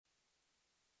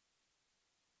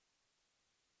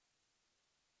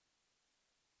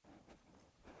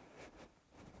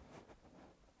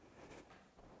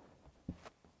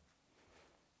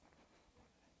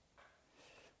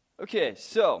Okay,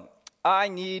 so I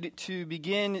need to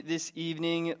begin this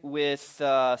evening with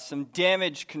some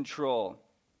damage control.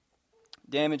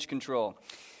 Damage control.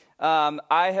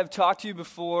 I have talked to you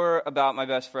before about my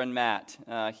best friend Matt.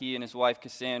 He and his wife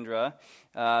Cassandra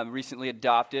recently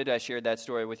adopted. I shared that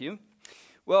story with you.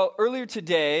 Well, earlier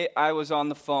today, I was on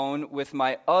the phone with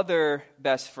my other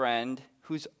best friend,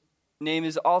 whose name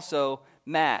is also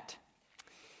Matt.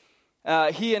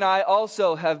 He and I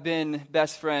also have been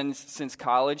best friends since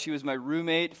college. He was my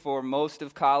roommate for most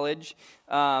of college.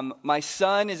 My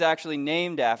son is actually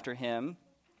named after him.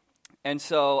 And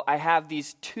so I have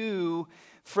these two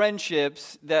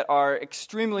friendships that are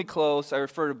extremely close. I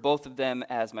refer to both of them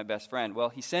as my best friend. Well,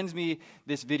 he sends me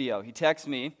this video. He texts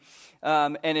me,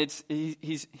 and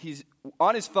he's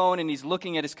on his phone and he's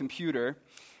looking at his computer.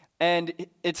 And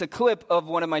it's a clip of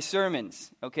one of my sermons,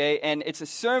 okay? And it's a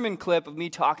sermon clip of me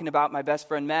talking about my best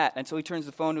friend, Matt. And so he turns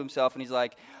the phone to himself and he's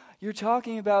like, "You're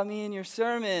talking about me in your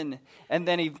sermon." And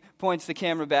then he points the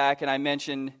camera back and I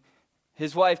mention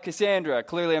his wife, Cassandra.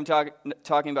 Clearly I'm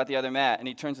talking about the other Matt. And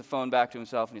he turns the phone back to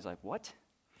himself and he's like, "What?"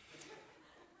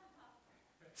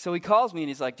 So he calls me and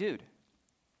he's like, "Dude,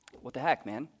 what the heck,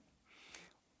 man?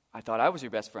 I thought I was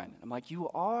your best friend." I'm like, "You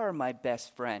are my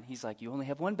best friend." He's like, "You only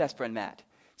have one best friend, Matt.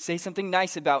 Say something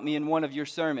nice about me in one of your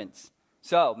sermons."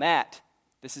 So, Matt,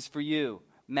 this is for you.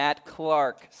 Matt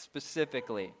Clark,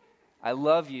 specifically. I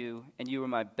love you, and you are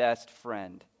my best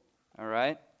friend. All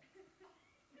right?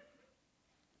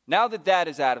 Now that that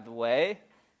is out of the way,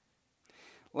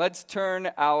 let's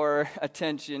turn our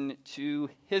attention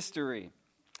to history.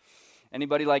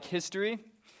 Anybody like history?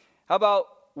 How about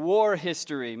war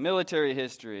history, military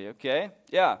history, okay?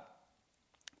 Yeah.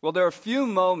 Well, there are a few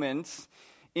moments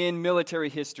in military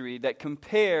history that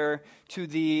compare to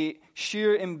the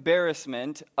sheer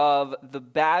embarrassment of the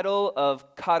Battle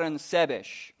of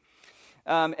Karansebes.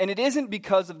 And it isn't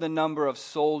because of the number of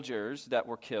soldiers that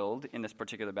were killed in this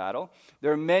particular battle.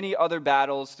 There are many other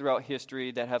battles throughout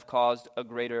history that have caused a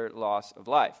greater loss of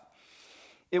life.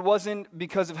 It wasn't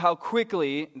because of how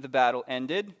quickly the battle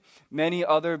ended. Many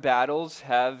other battles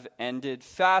have ended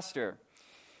faster.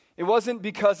 It wasn't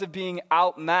because of being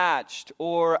outmatched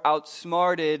or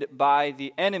outsmarted by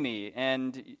the enemy,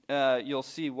 and you'll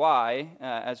see why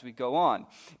as we go on.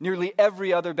 Nearly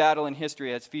every other battle in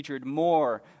history has featured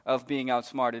more of being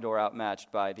outsmarted or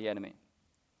outmatched by the enemy.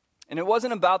 And it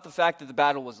wasn't about the fact that the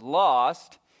battle was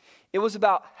lost, it was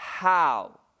about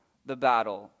how the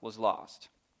battle was lost.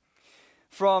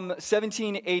 From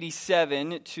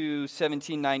 1787 to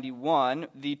 1791,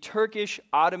 the Turkish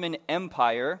Ottoman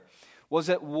Empire was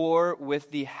at war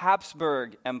with the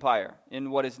Habsburg Empire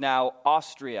in what is now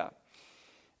Austria.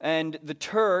 And the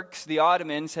Turks, the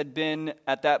Ottomans, had been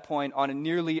at that point on a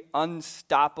nearly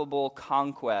unstoppable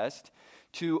conquest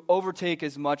to overtake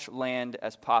as much land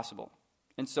as possible.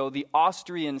 And so the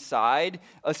Austrian side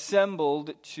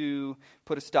assembled to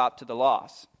put a stop to the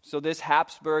loss. So this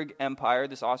Habsburg Empire,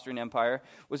 this Austrian Empire,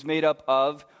 was made up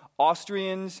of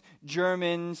Austrians,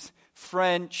 Germans,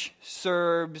 French,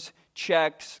 Serbs,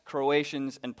 Czechs,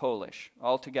 Croatians, and Polish,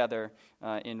 all together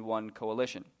in one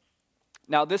coalition.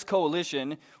 Now, this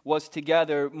coalition was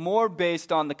together more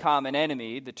based on the common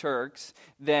enemy, the Turks,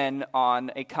 than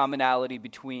on a commonality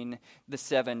between the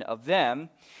seven of them.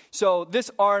 So this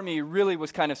army really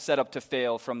was kind of set up to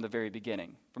fail from the very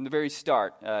beginning. From the very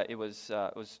start, it was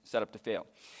set up to fail.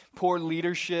 Poor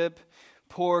leadership,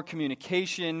 poor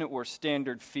communication were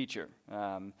standard feature.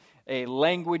 A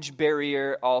language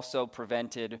barrier also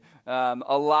prevented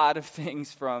a lot of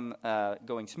things from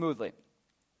going smoothly.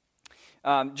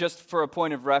 Just for a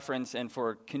point of reference and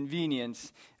for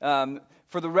convenience,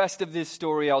 for the rest of this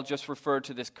story, I'll just refer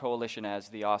to this coalition as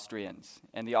the Austrians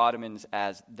and the Ottomans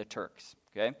as the Turks.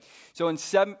 Okay? So in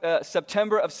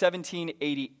September of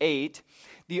 1788,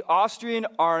 the Austrian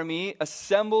army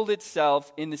assembled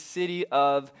itself in the city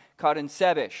of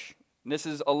Karansebes. This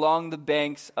is along the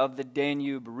banks of the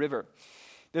Danube River.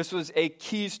 This was a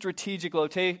key strategic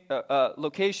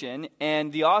location,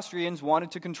 and the Austrians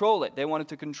wanted to control it. They wanted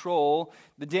to control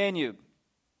the Danube.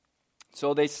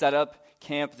 So they set up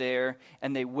camp there,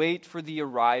 and they wait for the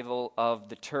arrival of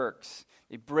the Turks.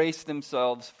 They brace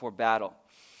themselves for battle.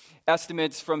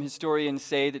 Estimates from historians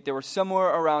say that there were somewhere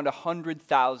around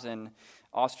 100,000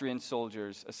 Austrian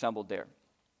soldiers assembled there.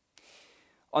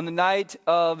 On the night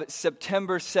of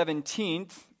September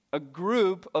 17th, a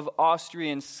group of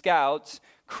Austrian scouts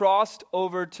crossed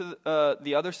over to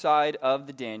the other side of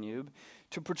the Danube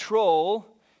to patrol,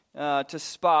 to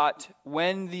spot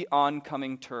when the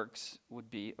oncoming Turks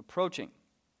would be approaching.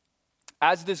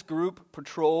 As this group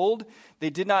patrolled, they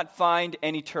did not find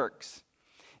any Turks.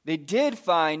 They did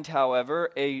find, however,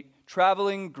 a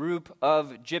traveling group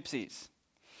of gypsies.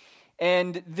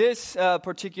 And this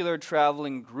particular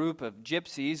traveling group of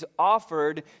gypsies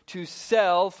offered to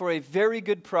sell for a very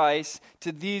good price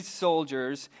to these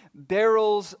soldiers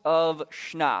barrels of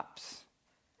schnapps.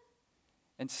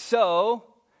 And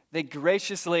so they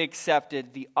graciously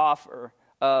accepted the offer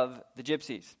of the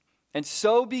gypsies. And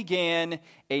so began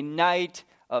a night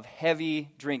of heavy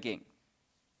drinking.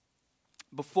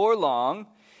 Before long,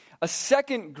 a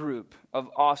second group of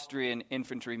Austrian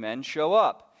infantrymen show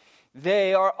up.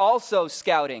 They are also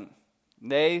scouting.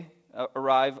 They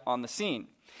arrive on the scene.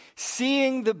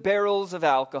 Seeing the barrels of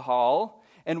alcohol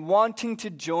and wanting to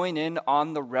join in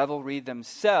on the revelry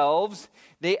themselves,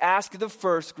 they ask the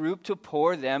first group to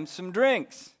pour them some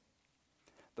drinks.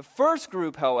 The first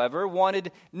group, however,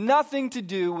 wanted nothing to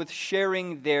do with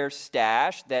sharing their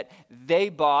stash that they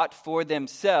bought for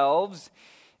themselves,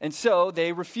 and so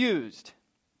they refused.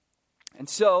 And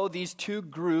so these two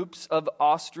groups of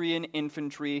Austrian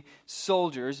infantry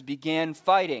soldiers began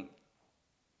fighting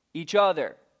each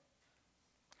other.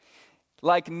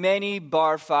 Like many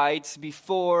bar fights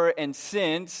before and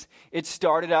since, it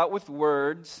started out with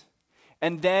words,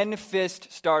 and then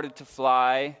fists started to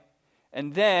fly,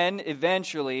 and then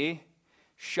eventually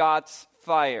shots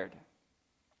fired.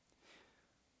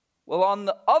 Well, on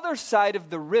the other side of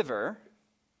the river,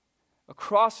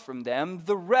 across from them,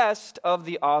 the rest of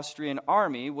the Austrian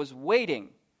army was waiting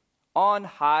on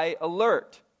high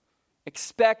alert,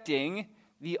 expecting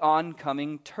the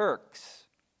oncoming Turks.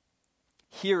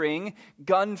 Hearing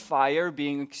gunfire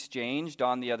being exchanged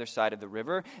on the other side of the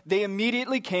river, they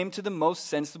immediately came to the most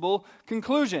sensible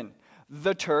conclusion.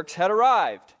 The Turks had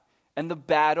arrived, and the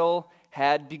battle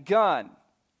had begun.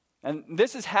 And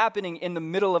this is happening in the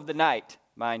middle of the night,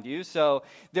 mind you. So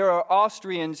there are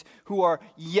Austrians who are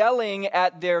yelling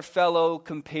at their fellow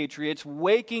compatriots,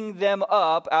 waking them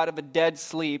up out of a dead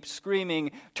sleep,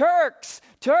 screaming, "Turks!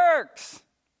 Turks!"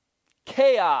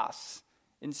 Chaos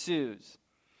ensues.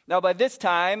 Now, by this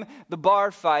time, the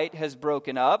bar fight has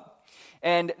broken up,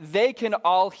 and they can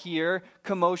all hear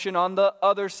commotion on the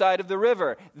other side of the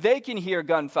river. They can hear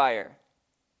gunfire.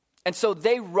 And so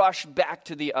they rush back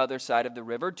to the other side of the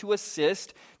river to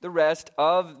assist the rest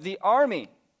of the army.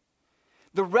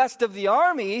 The rest of the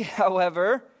army,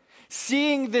 however,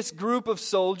 seeing this group of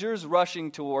soldiers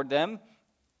rushing toward them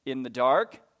in the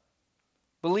dark,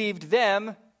 believed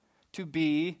them to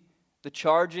be the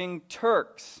charging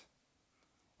Turks.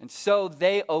 And so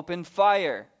they open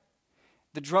fire.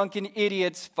 The drunken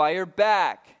idiots fire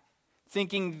back,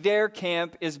 thinking their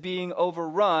camp is being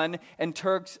overrun and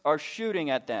Turks are shooting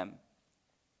at them.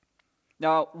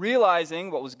 Now,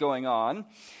 realizing what was going on,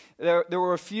 there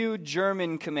were a few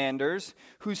German commanders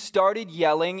who started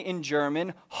yelling in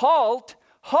German, "Halt!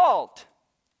 Halt!"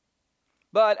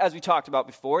 But as we talked about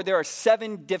before, there are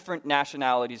 7 different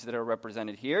nationalities that are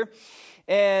represented here.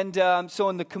 And so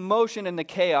in the commotion and the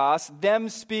chaos, them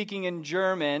speaking in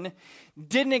German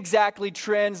didn't exactly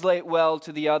translate well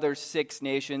to the other 6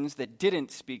 nations that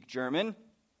didn't speak German.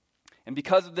 And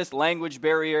because of this language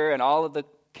barrier and all of the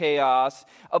chaos,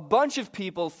 a bunch of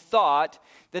people thought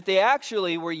that they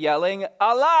actually were yelling,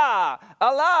 "Allah!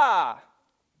 Allah!"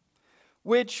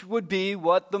 which would be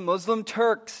what the Muslim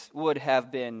Turks would have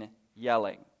been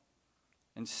yelling.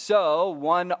 And so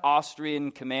one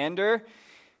Austrian commander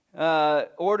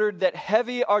ordered that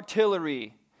heavy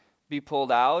artillery be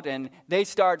pulled out, and they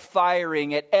start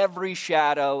firing at every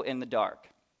shadow in the dark.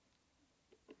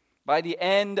 By the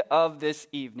end of this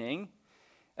evening,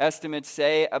 estimates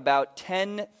say about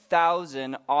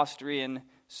 10,000 Austrian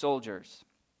soldiers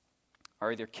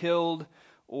are either killed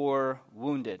or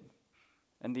wounded,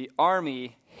 and the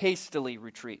army hastily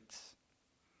retreats.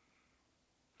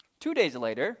 2 days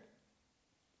later,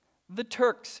 the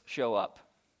Turks show up.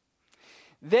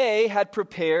 They had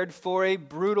prepared for a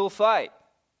brutal fight.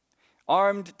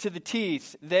 Armed to the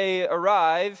teeth, they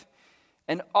arrive,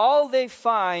 and all they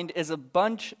find is a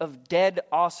bunch of dead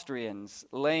Austrians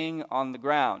laying on the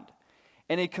ground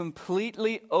in a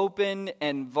completely open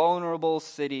and vulnerable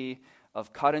city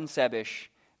of Karansebes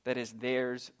that is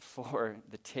theirs for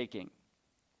the taking.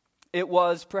 It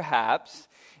was perhaps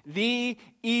the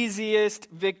easiest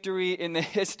victory in the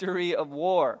history of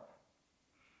war,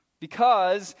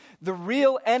 because the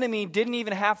real enemy didn't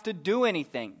even have to do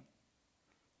anything.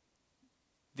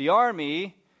 The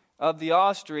army of the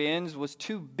Austrians was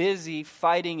too busy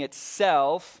fighting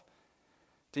itself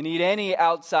to need any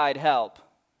outside help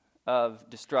of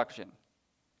destruction.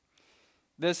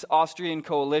 This Austrian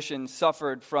coalition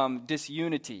suffered from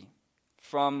disunity,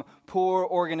 from poor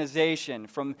organization,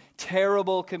 from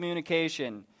terrible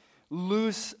communication,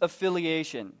 loose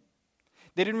affiliation.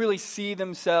 They didn't really see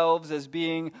themselves as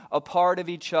being a part of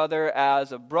each other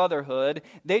as a brotherhood.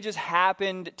 They just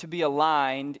happened to be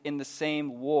aligned in the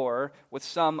same war with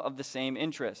some of the same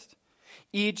interest.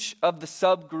 Each of the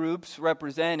subgroups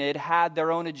represented had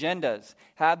their own agendas,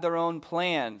 had their own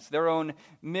plans, their own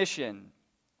mission.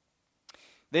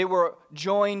 They were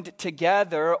joined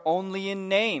together only in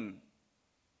name,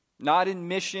 not in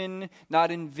mission, not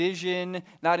in vision,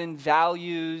 not in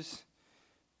values,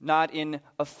 not in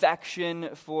affection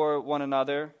for one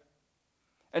another.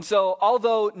 And so,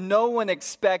 although no one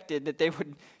expected that they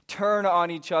would turn on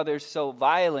each other so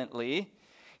violently,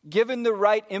 given the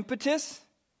right impetus,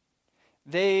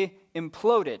 they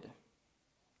imploded.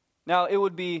 Now, it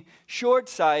would be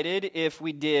short-sighted if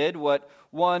we did what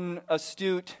one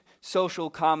astute social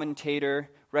commentator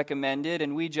recommended,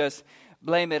 and we just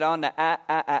blame it on the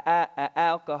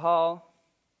alcohol.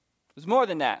 It was more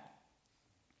than that.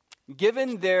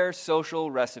 Given their social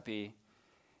recipe,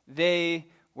 they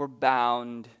were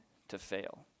bound to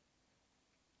fail.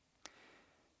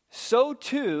 So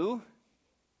too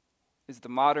is the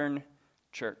modern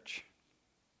church.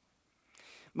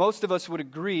 Most of us would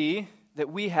agree that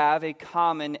we have a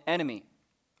common enemy,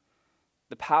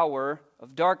 the power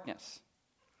of darkness,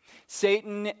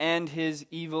 Satan and his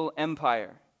evil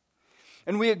empire.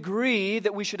 And we agree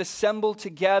that we should assemble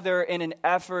together in an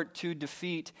effort to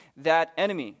defeat that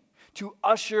enemy, to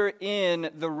usher in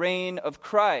the reign of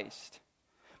Christ.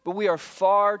 But we are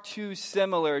far too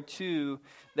similar to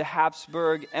the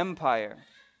Habsburg Empire,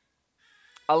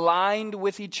 aligned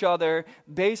with each other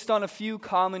based on a few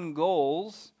common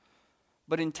goals,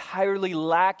 but entirely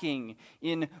lacking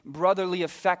in brotherly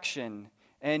affection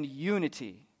and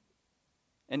unity.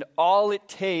 And all it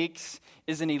takes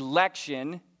is an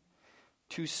election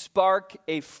to spark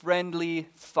a friendly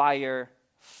fire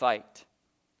fight.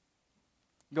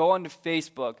 Go onto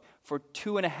Facebook for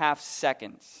 2.5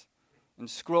 seconds and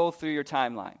scroll through your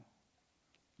timeline.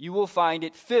 You will find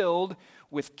it filled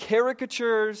with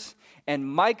caricatures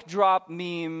and mic drop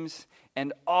memes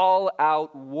and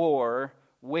all-out war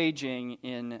waging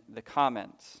in the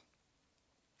comments.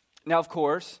 Now, of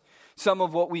course, some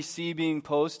of what we see being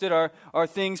posted are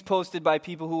things posted by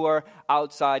people who are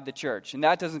outside the church, and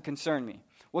that doesn't concern me.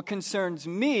 What concerns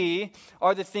me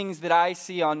are the things that I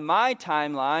see on my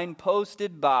timeline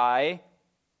posted by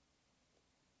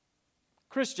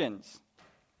Christians.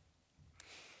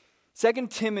 2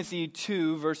 Timothy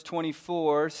 2, verse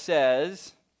 24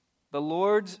 says, "The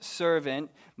Lord's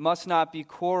servant must not be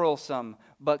quarrelsome,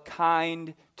 but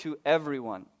kind to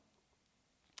everyone."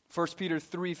 1 Peter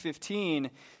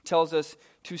 3:15 tells us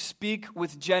to speak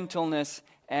with gentleness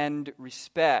and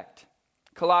respect.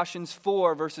 Colossians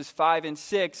 4, verses 5 and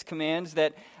 6 commands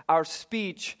that our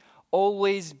speech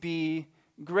always be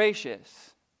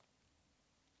gracious.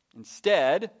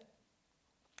 Instead,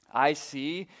 I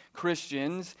see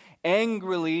Christians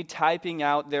angrily typing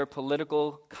out their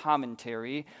political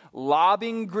commentary,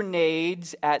 lobbing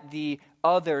grenades at the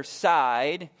other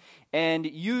side, and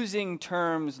using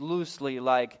terms loosely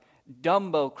like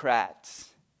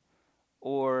Dumbocrats,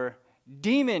 or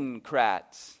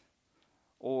Demoncrats,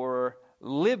 or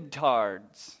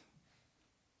libtards.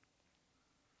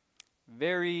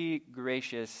 Very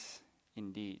gracious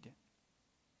indeed.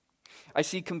 I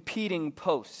see competing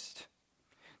posts,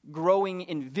 growing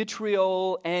in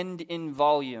vitriol and in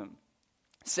volume,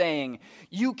 saying,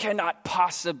 "You cannot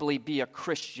possibly be a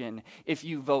Christian if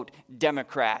you vote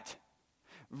Democrat,"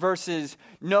 versus,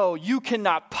 "No, you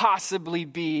cannot possibly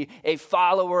be a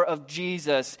follower of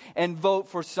Jesus and vote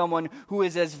for someone who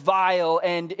is as vile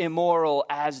and immoral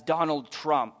as Donald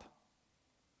Trump.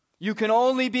 You can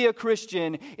only be a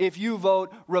Christian if you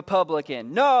vote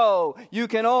Republican. No, you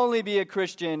can only be a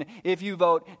Christian if you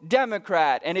vote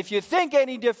Democrat. And if you think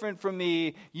any different from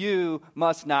me, you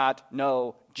must not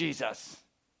know Jesus."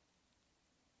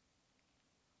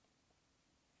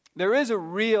 There is a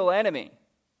real enemy,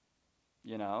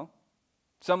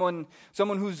 someone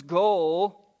whose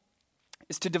goal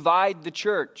is to divide the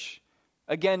church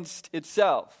against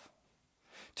itself,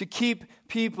 to keep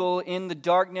people in the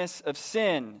darkness of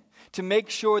sin, to make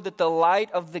sure that the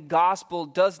light of the gospel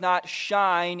does not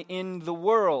shine in the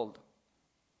world,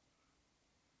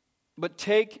 but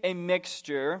take a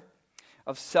mixture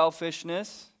of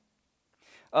selfishness,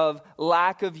 of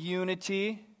lack of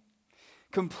unity,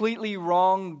 completely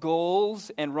wrong goals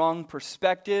and wrong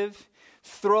perspective,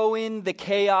 throw in the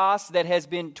chaos that has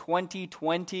been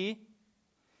 2020,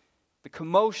 the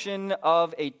commotion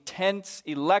of a tense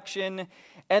election,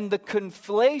 and the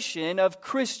conflation of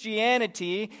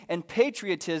Christianity and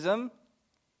patriotism,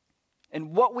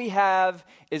 and what we have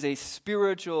is a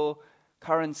spiritual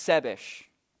Karansebes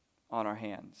on our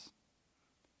hands.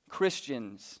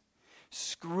 Christians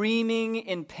screaming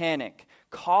in panic,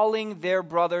 calling their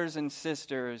brothers and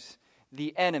sisters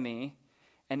the enemy,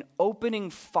 and opening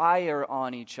fire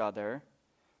on each other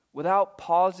without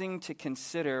pausing to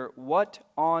consider what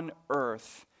on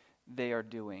earth they are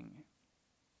doing.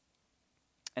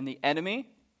 And the enemy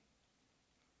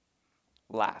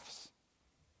laughs.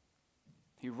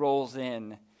 He rolls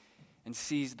in and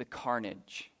sees the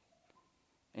carnage,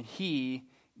 and he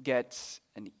gets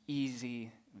an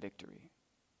easy victory.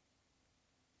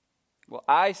 Well,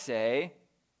 I say,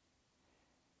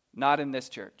 not in this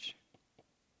church.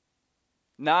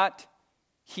 Not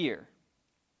here.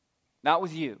 Not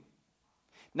with you.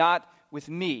 Not with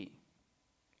me.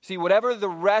 See, whatever the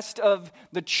rest of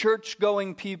the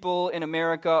church-going people in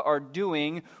America are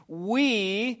doing,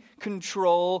 we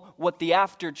control what the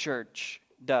after-church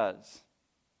does.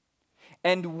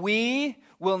 And we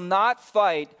will not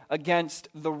fight against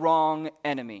the wrong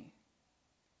enemy.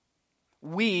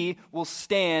 We will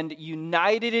stand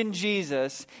united in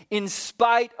Jesus in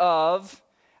spite of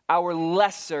our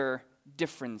lesser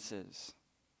differences.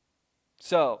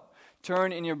 So,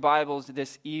 turn in your Bibles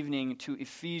this evening to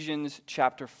Ephesians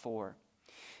chapter 4.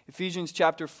 Ephesians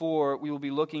chapter 4, we will be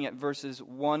looking at verses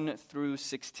 1 through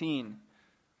 16.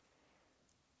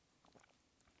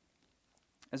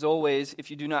 As always,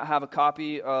 if you do not have a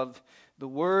copy of the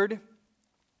Word,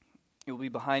 it will be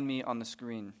behind me on the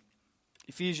screen.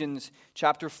 Ephesians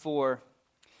chapter 4,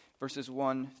 verses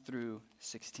 1 through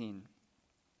 16.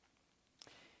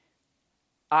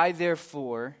 I,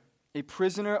 therefore, a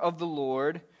prisoner of the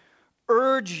Lord,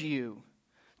 urge you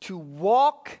to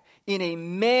walk in a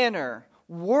manner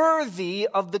worthy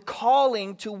of the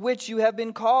calling to which you have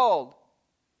been called,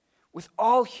 with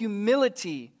all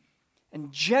humility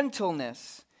and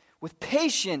gentleness, with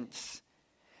patience,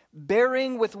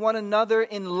 bearing with one another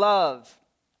in love,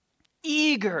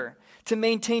 eager to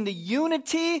maintain the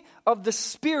unity of the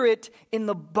Spirit in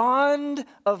the bond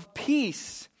of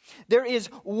peace. There is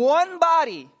one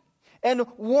body and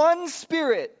one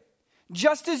Spirit,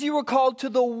 just as you were called to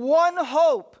the one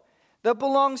hope that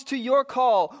belongs to your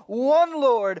call, one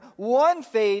Lord, one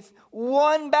faith,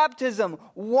 one baptism,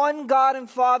 one God and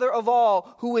Father of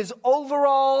all, who is over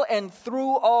all and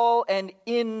through all and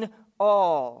in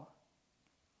all.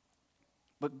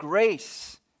 But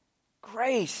grace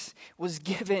was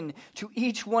given to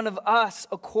each one of us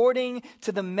according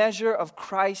to the measure of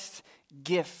Christ's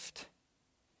gift.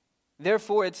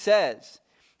 Therefore it says,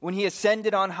 when he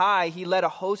ascended on high, he led a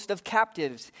host of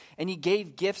captives, and he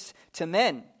gave gifts to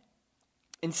men.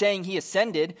 In saying he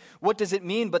ascended, what does it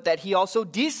mean but that he also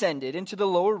descended into the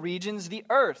lower regions of the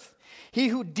earth? He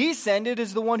who descended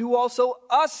is the one who also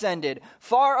ascended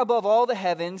far above all the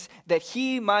heavens, that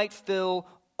he might fill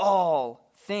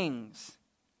all things.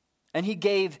 And he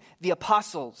gave the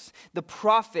apostles, the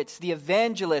prophets, the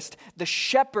evangelists, the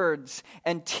shepherds,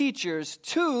 and teachers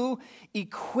to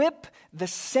equip the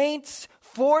saints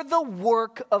for the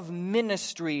work of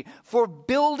ministry, for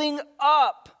building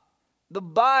up the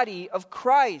body of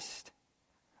Christ,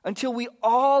 until we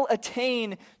all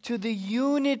attain to the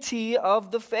unity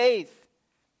of the faith,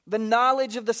 the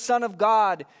knowledge of the Son of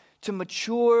God, to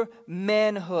mature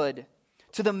manhood,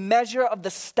 to the measure of the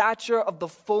stature of the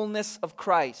fullness of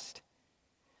Christ,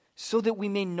 so that we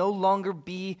may no longer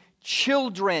be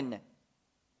children,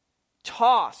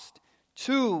 tossed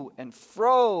to and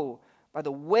fro by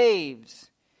the waves,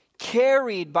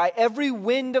 carried by every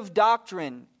wind of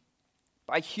doctrine,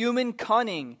 by human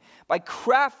cunning, by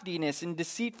craftiness and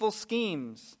deceitful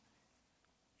schemes.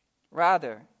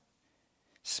 Rather,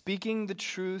 speaking the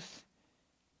truth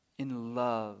in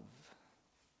love,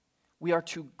 we are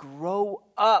to grow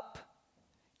up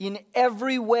in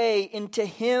every way into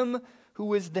Him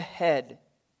who is the head,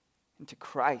 into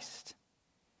Christ,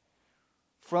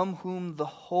 from whom the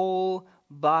whole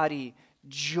body,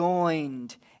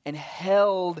 joined and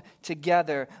held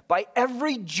together by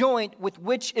every joint with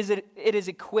which it is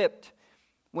equipped,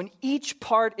 when each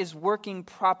part is working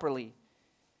properly,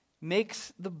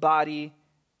 makes the body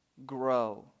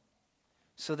grow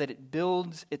so that it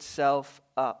builds itself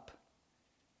up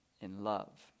in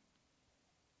love.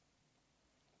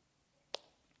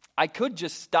 I could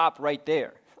just stop right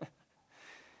there.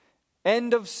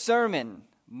 End of sermon.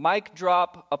 Mic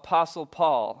drop, Apostle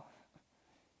Paul.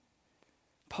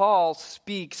 Paul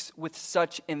speaks with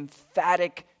such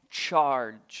emphatic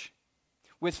charge,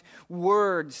 with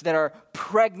words that are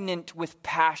pregnant with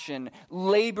passion,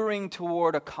 laboring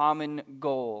toward a common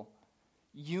goal: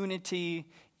 unity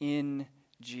in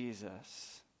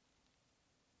Jesus.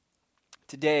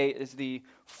 Today is the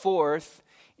fourth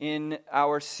in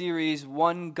our series,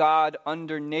 One God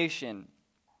Under Nation.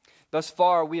 Thus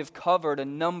far, we have covered a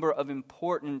number of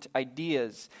important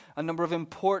ideas, a number of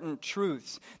important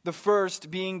truths. The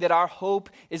first being that our hope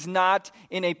is not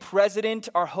in a president,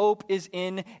 our hope is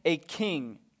in a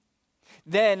king.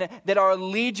 Then, that our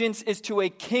allegiance is to a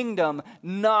kingdom,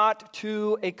 not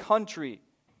to a country.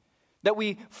 That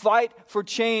we fight for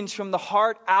change from the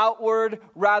heart outward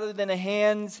rather than the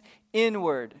hands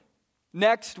inward.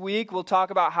 Next week, we'll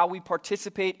talk about how we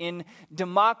participate in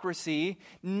democracy,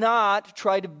 not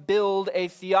try to build a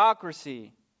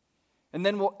theocracy. And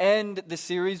then we'll end the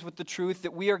series with the truth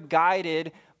that we are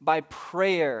guided by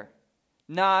prayer,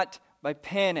 not by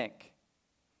panic.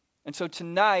 And so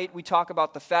tonight, we talk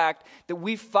about the fact that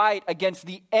we fight against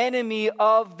the enemy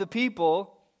of the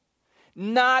people,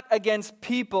 not against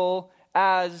people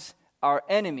as our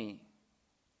enemy.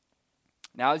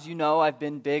 Now, as you know, I've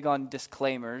been big on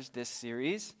disclaimers this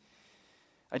series.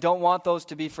 I don't want those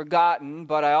to be forgotten,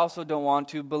 but I also don't want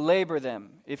to belabor them.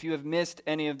 If you have missed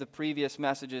any of the previous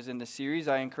messages in the series,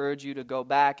 I encourage you to go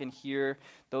back and hear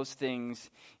those things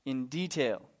in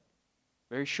detail.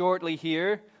 Very shortly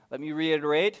here, let me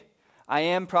reiterate, I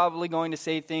am probably going to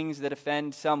say things that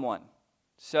offend someone.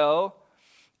 So,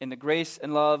 in the grace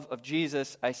and love of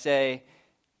Jesus, I say,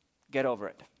 get over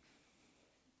it.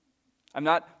 I'm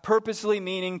not purposely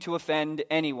meaning to offend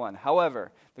anyone.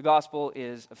 However, the gospel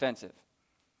is offensive.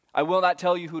 I will not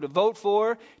tell you who to vote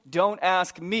for. Don't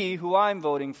ask me who I'm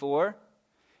voting for.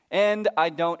 And I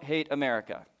don't hate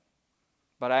America.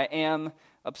 But I am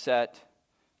upset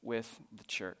with the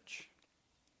church.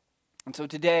 And so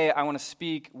today I want to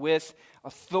speak with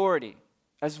authority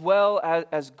as well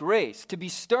as grace. To be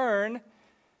stern,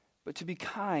 but to be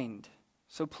kind.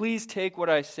 So please take what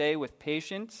I say with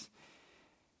patience,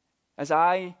 as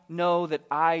I know that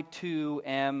I too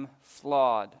am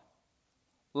flawed.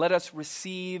 Let us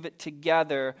receive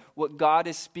together what God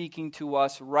is speaking to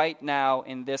us right now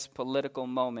in this political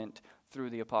moment through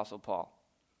the Apostle Paul.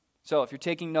 So if you're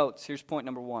taking notes, here's point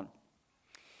number 1.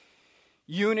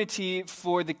 Unity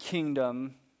for the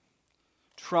kingdom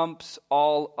trumps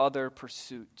all other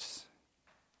pursuits.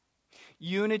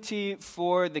 Unity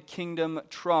for the kingdom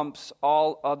trumps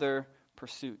all other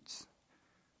pursuits.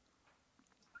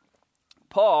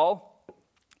 Paul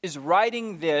is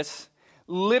writing this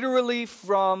literally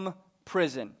from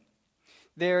prison.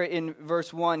 There in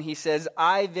verse 1, he says,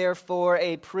 I therefore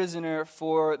a prisoner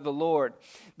for the Lord.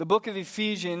 The book of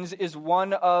Ephesians is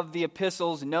one of the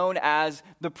epistles known as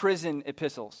the prison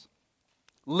epistles.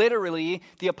 Literally,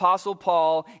 the Apostle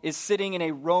Paul is sitting in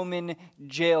a Roman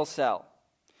jail cell.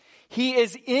 He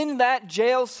is in that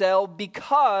jail cell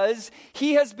because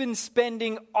he has been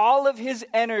spending all of his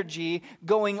energy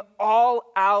going all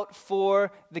out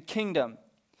for the kingdom,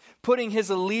 putting his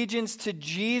allegiance to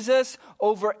Jesus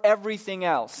over everything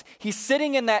else. He's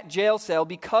sitting in that jail cell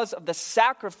because of the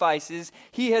sacrifices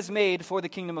he has made for the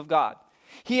kingdom of God.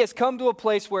 He has come to a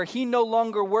place where he no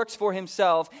longer works for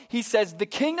himself. He says, the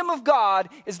kingdom of God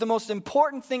is the most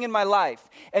important thing in my life.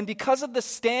 And because of the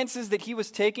stances that he was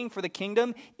taking for the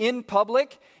kingdom in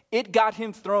public, it got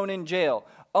him thrown in jail,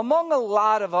 among a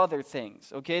lot of other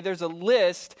things. Okay, there's a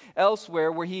list elsewhere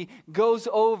where he goes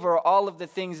over all of the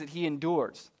things that he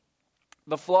endures.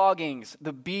 The floggings,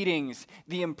 the beatings,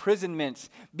 the imprisonments,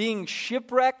 being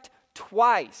shipwrecked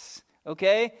twice,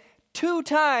 okay? 2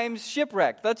 times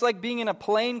shipwrecked. That's like being in a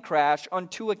plane crash on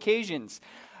 2 occasions.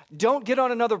 Don't get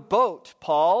on another boat,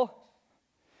 Paul.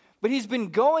 But he's been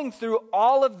going through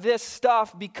all of this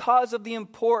stuff because of the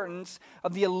importance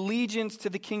of the allegiance to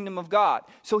the kingdom of God.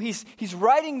 So he's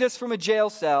writing this from a jail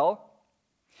cell,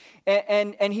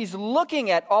 and he's looking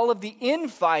at all of the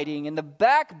infighting and the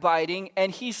backbiting,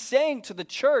 and he's saying to the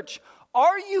church,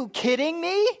 are you kidding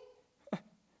me?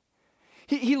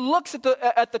 He looks at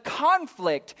the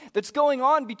conflict that's going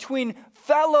on between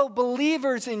fellow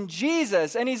believers in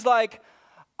Jesus, and he's like,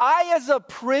 I as a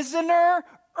prisoner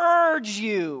urge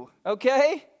you,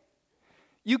 okay?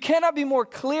 You cannot be more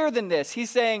clear than this. He's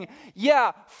saying,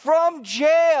 yeah, from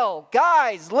jail,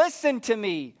 guys, listen to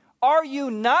me. Are you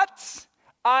nuts?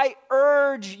 I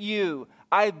urge you.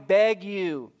 I beg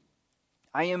you.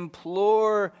 I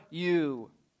implore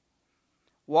you.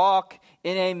 Walk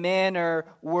in a manner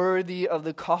worthy of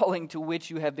the calling to which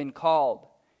you have been called.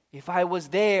 If I was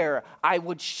there, I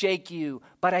would shake you,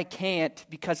 but I can't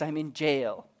because I'm in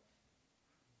jail.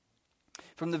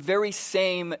 From the very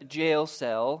same jail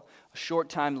cell, a short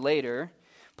time later,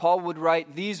 Paul would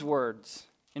write these words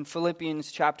in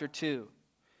Philippians chapter 2.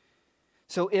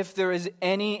 So if there is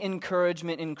any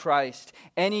encouragement in Christ,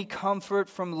 any comfort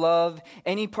from love,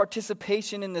 any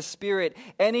participation in the Spirit,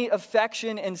 any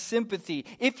affection and sympathy,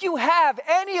 if you have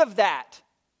any of that,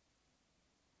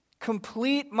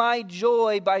 Complete my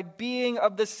joy by being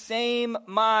of the same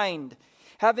mind,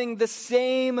 having the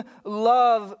same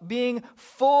love, being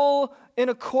full in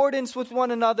accordance with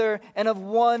one another and of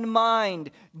one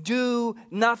mind. Do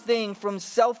nothing from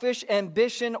selfish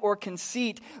ambition or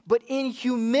conceit, but in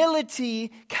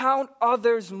humility count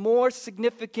others more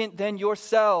significant than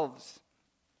yourselves.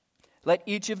 Let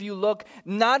each of you look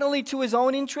not only to his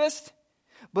own interest,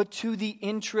 but to the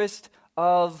interest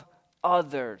of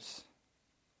others.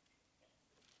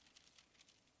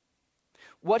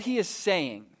 What he is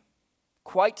saying,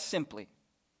 quite simply,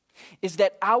 is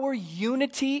that our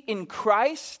unity in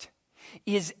Christ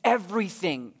is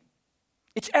everything.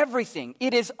 It's everything.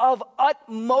 It is of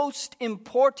utmost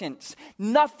importance.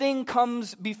 Nothing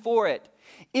comes before it.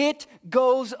 It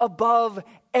goes above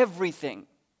everything.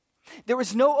 There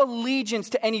is no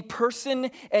allegiance to any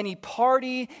person, any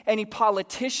party, any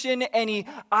politician, any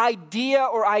idea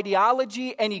or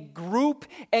ideology, any group,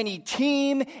 any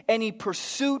team, any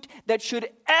pursuit that should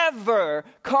ever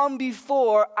come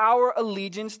before our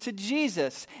allegiance to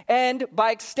Jesus and,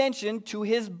 by extension, to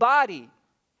his body.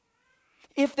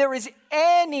 If there is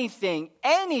anything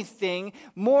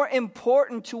more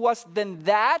important to us than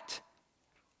that,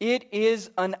 it is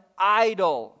an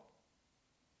idol.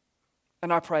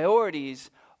 And our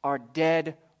priorities are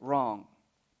dead wrong.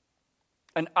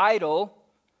 An idol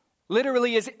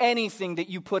literally is anything that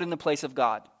you put in the place of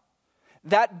God.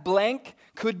 That blank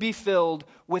could be filled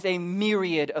with a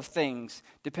myriad of things,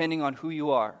 depending on who you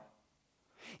are.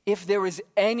 If there is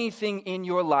anything in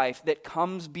your life that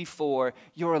comes before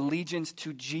your allegiance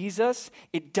to Jesus,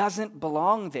 it doesn't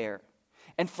belong there.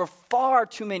 And for far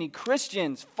too many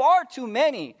Christians,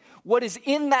 what is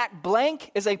in that blank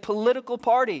is a political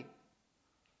party.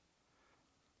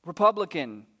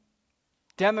 Republican,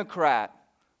 Democrat,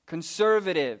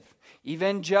 conservative,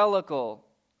 evangelical,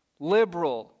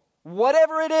 liberal,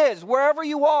 whatever it is, wherever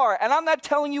you are. And I'm not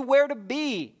telling you where to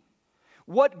be,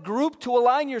 what group to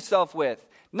align yourself with.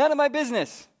 None of my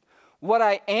business. What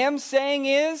I am saying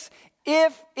is,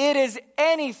 if it is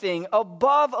anything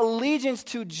above allegiance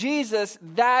to Jesus,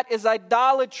 that is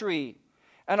idolatry.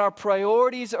 And our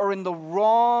priorities are in the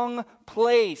wrong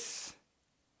place.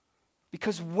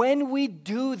 Because when we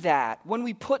do that, when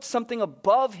we put something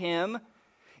above him,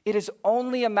 it is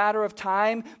only a matter of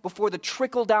time before the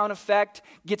trickle-down effect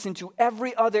gets into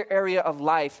every other area of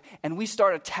life, and we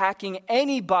start attacking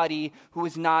anybody who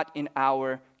is not in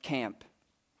our camp.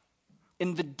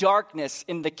 In the darkness,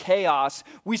 in the chaos,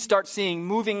 we start seeing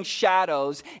moving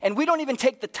shadows, and we don't even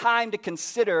take the time to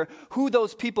consider who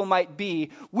those people might be.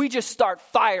 We just start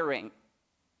firing.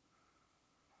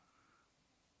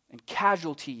 And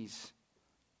casualties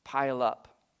pile up.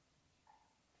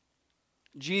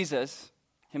 Jesus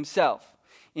himself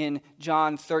in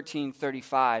John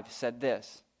 13:35 said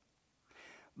this,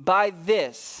 "By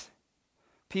this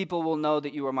people will know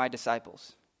that you are my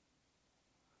disciples."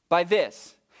 By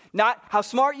this. Not how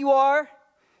smart you are,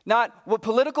 not what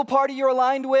political party you're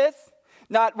aligned with,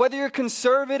 not whether you're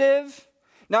conservative,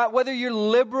 not whether you're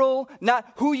liberal,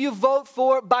 not who you vote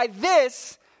for. By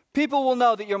this, people will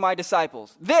know that you're my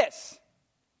disciples. This.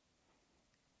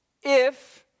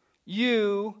 If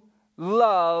you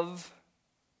love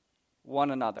one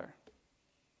another.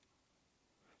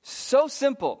 So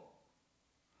simple,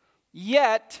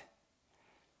 yet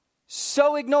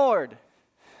so ignored.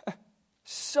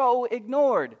 So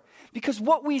ignored. Because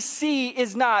what we see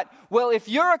is not, well, if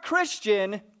you're a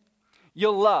Christian,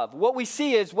 you'll love. What we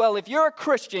see is, well, if you're a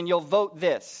Christian, you'll vote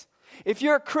this. If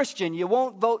you're a Christian, you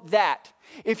won't vote that.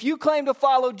 If you claim to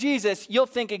follow Jesus, you'll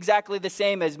think exactly the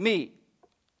same as me.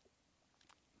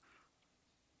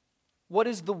 What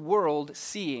is the world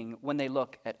seeing when they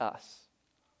look at us?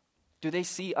 Do they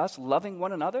see us loving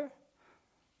one another?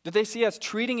 Do they see us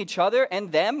treating each other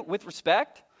and them with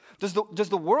respect? Does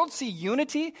the world see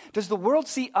unity? Does the world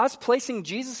see us placing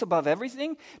Jesus above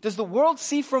everything? Does the world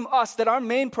see from us that our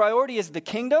main priority is the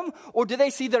kingdom? Or do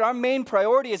they see that our main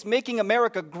priority is making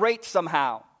America great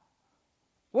somehow?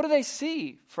 What do they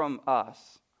see from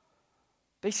us?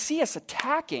 They see us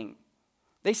attacking.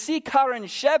 They see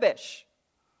Karansebes.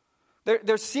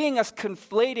 They're seeing us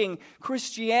conflating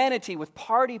Christianity with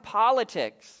party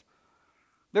politics.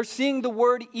 They're seeing the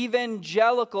word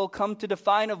evangelical come to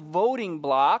define a voting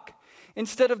block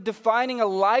instead of defining a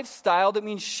lifestyle that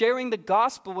means sharing the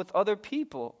gospel with other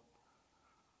people.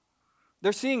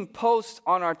 They're seeing posts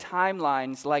on our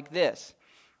timelines like this.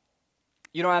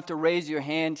 You don't have to raise your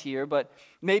hand here, but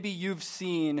maybe you've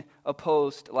seen a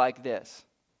post like this.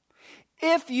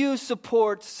 If you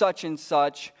support such and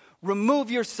such, remove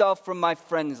yourself from my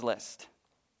friends list.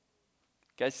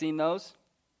 You guys seen those?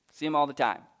 See them all the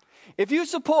time. If you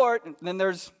support, then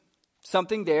there's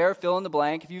Something there, fill in the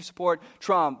blank. If you support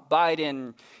Trump,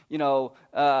 Biden,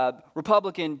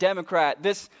 Republican, Democrat,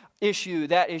 this issue,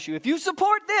 that issue. If you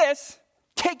support this,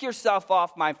 take yourself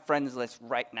off my friends list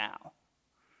right now.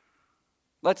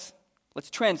 Let's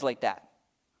translate that.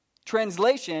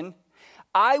 Translation,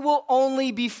 I will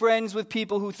only be friends with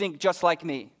people who think just like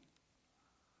me.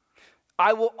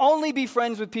 I will only be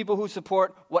friends with people who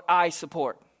support what I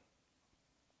support.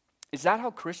 Is that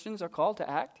how Christians are called to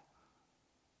act?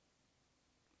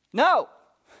 No.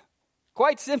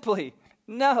 Quite simply,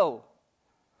 no.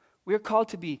 We are called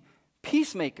to be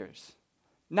peacemakers,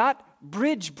 not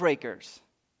bridge breakers.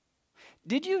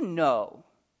 Did you know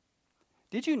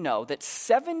that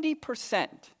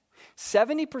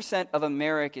 70% of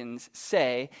Americans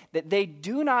say that they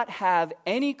do not have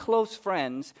any close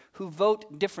friends who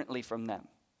vote differently from them?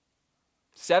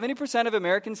 70% of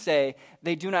Americans say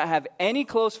they do not have any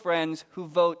close friends who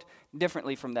vote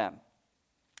differently from them.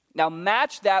 Now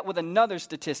match that with another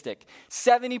statistic.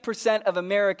 70% of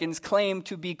Americans claim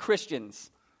to be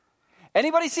Christians.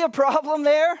 Anybody see a problem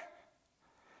there?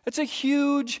 It's a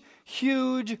huge,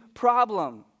 huge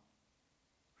problem.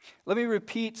 Let me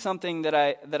repeat something that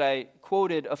I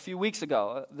quoted a few weeks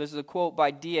ago. This is a quote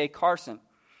by D.A. Carson,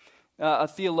 a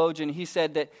theologian. He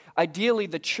said that ideally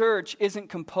the church isn't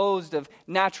composed of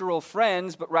natural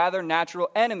friends, but rather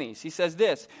natural enemies. He says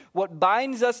this, what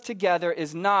binds us together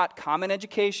is not common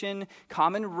education,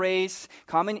 common race,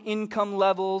 common income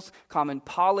levels, common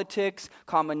politics,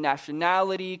 common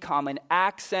nationality, common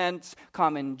accents,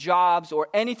 common jobs, or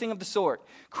anything of the sort.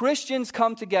 Christians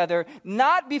come together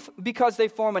not because they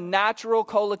form a natural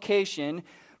collocation,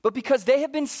 but because they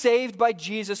have been saved by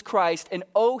Jesus Christ and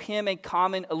owe him a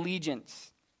common allegiance.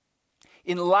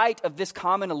 In light of this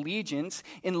common allegiance,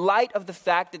 in light of the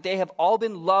fact that they have all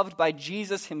been loved by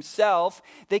Jesus himself,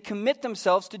 they commit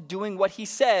themselves to doing what he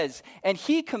says, and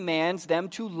he commands them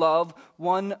to love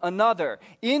one another.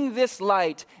 In this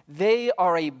light, they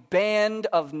are a band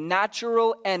of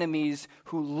natural enemies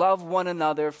who love one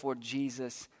another for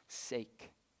Jesus' sake.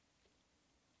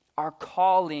 Our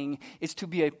calling is to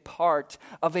be a part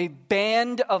of a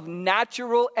band of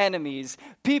natural enemies,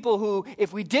 people who,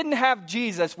 if we didn't have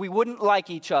Jesus, we wouldn't like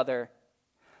each other,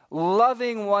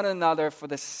 loving one another for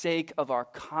the sake of our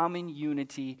common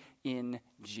unity in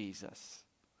Jesus.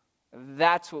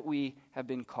 That's what we have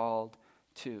been called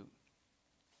to.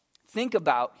 Think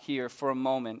about here for a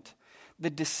moment the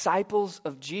disciples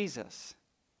of Jesus.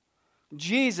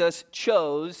 Jesus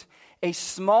chose a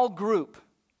small group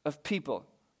of people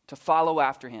to follow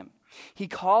after him. He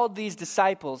called these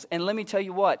disciples, and let me tell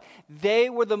you what, they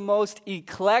were the most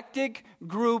eclectic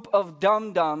group of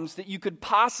dum-dums that you could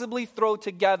possibly throw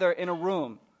together in a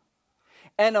room.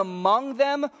 And among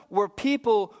them were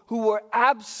people who were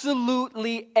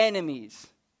absolutely enemies.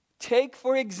 Take,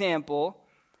 for example,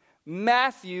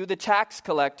 Matthew, the tax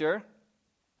collector,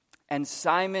 and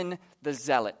Simon the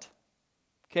zealot.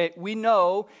 Okay, we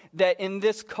know that in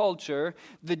this culture,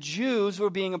 the Jews were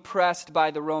being oppressed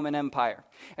by the Roman Empire.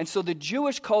 And so the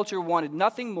Jewish culture wanted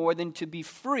nothing more than to be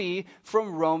free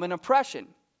from Roman oppression.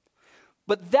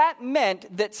 But that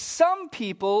meant that some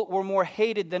people were more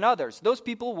hated than others. Those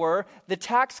people were the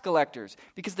tax collectors,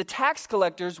 because the tax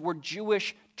collectors were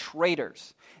Jewish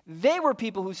traitors. They were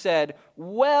people who said,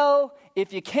 well,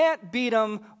 if you can't beat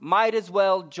them, might as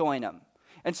well join them.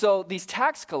 And so these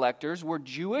tax collectors were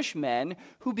Jewish men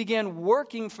who began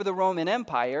working for the Roman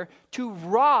Empire to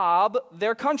rob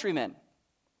their countrymen.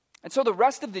 And so the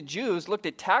rest of the Jews looked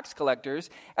at tax collectors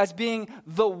as being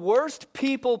the worst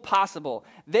people possible.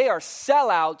 They are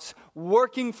sellouts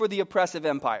working for the oppressive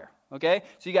empire. Okay?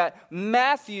 So you got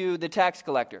Matthew, the tax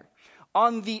collector.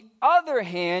 On the other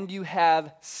hand, you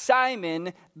have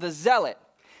Simon the zealot.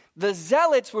 The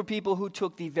zealots were people who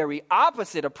took the very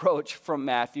opposite approach from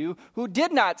Matthew, who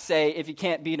did not say, if you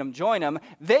can't beat them, join them.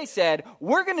 They said,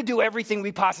 we're going to do everything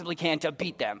we possibly can to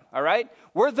beat them, all right?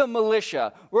 We're the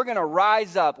militia. We're going to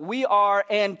rise up. We are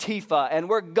Antifa, and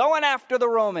we're going after the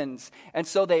Romans. And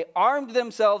so they armed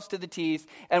themselves to the teeth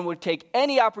and would take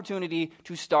any opportunity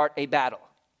to start a battle.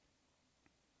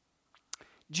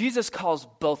 Jesus calls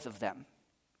both of them,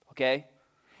 okay?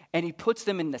 And he puts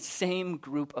them in the same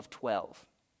group of 12.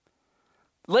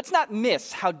 Let's not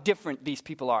miss how different these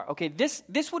people are. Okay, this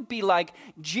would be like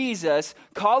Jesus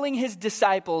calling his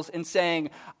disciples and saying,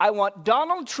 I want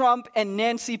Donald Trump and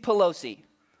Nancy Pelosi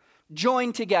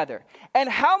joined together. And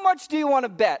how much do you want to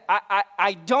bet?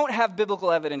 I don't have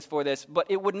biblical evidence for this, but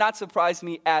it would not surprise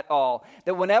me at all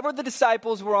that whenever the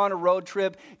disciples were on a road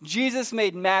trip, Jesus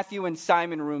made Matthew and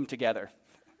Simon room together.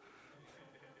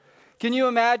 Can you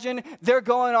imagine? They're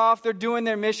going off, they're doing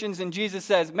their missions, and Jesus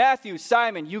says, Matthew,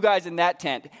 Simon, you guys in that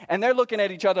tent. And they're looking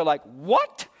at each other like,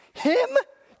 what? Him?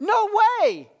 No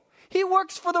way. He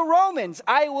works for the Romans.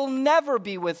 I will never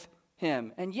be with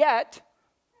him. And yet,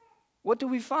 what do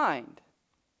we find?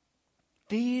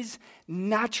 These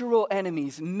natural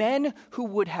enemies, men who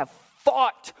would have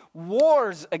fought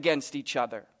wars against each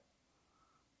other,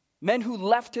 men who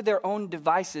left to their own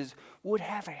devices would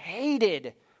have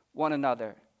hated one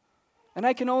another. And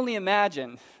I can only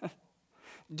imagine,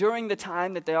 during the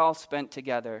time that they all spent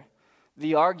together,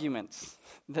 the arguments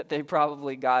that they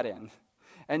probably got in,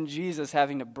 and Jesus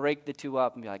having to break the two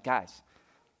up and be like, guys,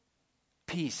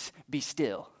 peace, be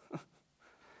still.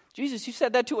 Jesus, you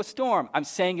said that to a storm. I'm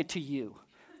saying it to you.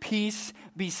 Peace,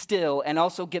 be still, and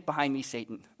also get behind me,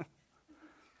 Satan.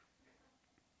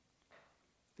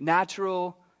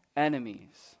 Natural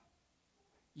enemies,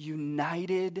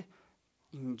 united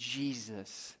in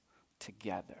Jesus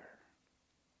together,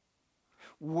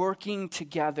 working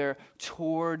together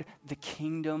toward the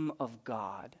kingdom of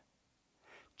God,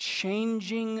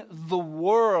 changing the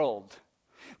world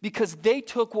because they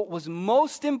took what was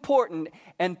most important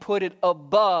and put it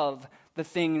above the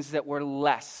things that were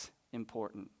less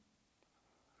important.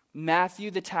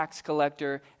 Matthew the tax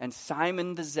collector and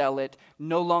Simon the zealot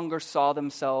no longer saw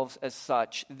themselves as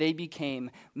such. They became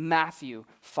Matthew,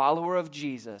 follower of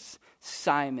Jesus,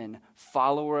 Simon,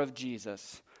 follower of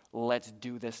Jesus. Let's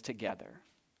do this together.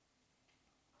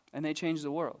 And they changed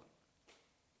the world.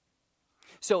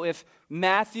 So if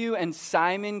Matthew and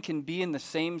Simon can be in the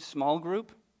same small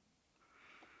group,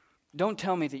 don't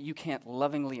tell me that you can't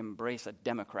lovingly embrace a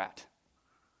Democrat.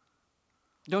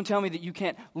 Don't tell me that you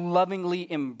can't lovingly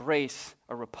embrace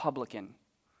a Republican,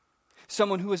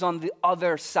 someone who is on the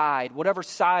other side, whatever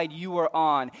side you are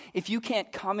on. If you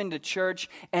can't come into church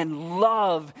and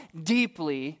love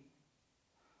deeply,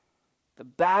 the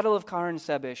battle of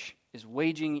Karansebes is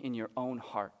waging in your own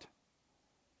heart.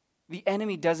 The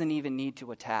enemy doesn't even need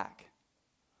to attack.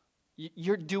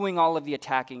 You're doing all of the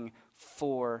attacking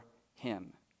for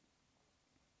him.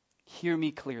 Hear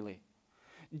me clearly.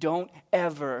 Don't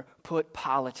ever put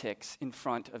politics in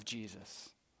front of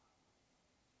Jesus.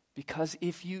 Because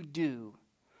if you do,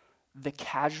 the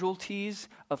casualties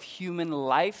of human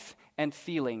life and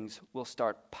feelings will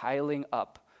start piling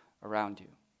up around you.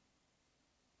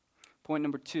 Point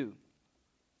number 2.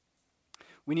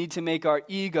 We need to make our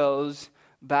egos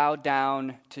bow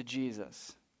down to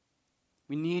Jesus.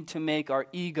 We need to make our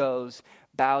egos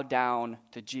bow down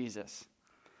to Jesus.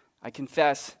 I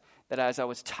confess that as I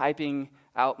was typing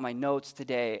out my notes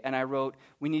today and I wrote,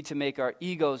 we need to make our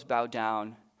egos bow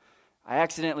down, I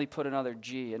accidentally put another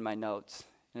G in my notes.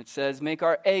 And it says, make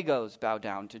our egos bow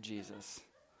down to Jesus.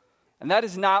 And that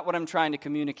is not what I'm trying to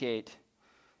communicate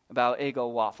about ego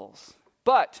waffles.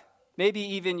 But maybe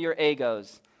even your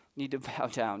egos need to bow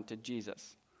down to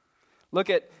Jesus. Look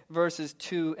at verses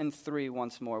 2 and 3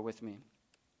 once more with me.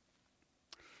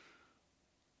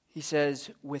 He says,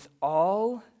 with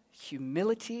all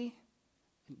humility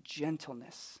and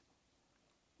gentleness,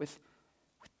 with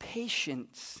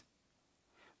patience,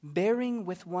 bearing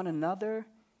with one another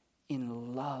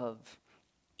in love,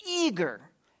 eager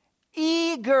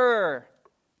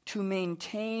to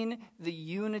maintain the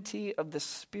unity of the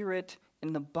Spirit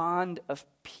in the bond of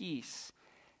peace.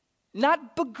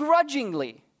 Not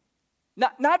begrudgingly,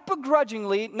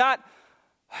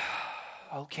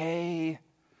 okay,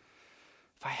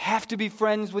 if I have to be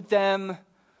friends with them,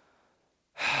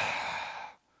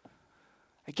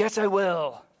 I guess I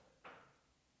will.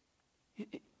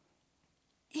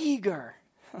 Eager.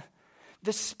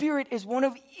 The Spirit is one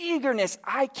of eagerness.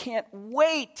 I can't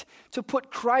wait to put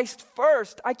Christ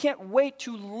first. I can't wait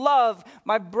to love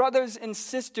my brothers and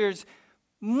sisters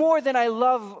more than I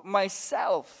love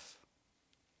myself.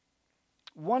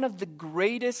 One of the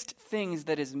greatest things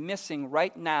that is missing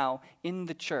right now in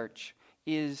the church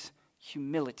is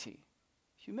humility.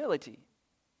 Humility.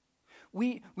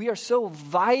 We are so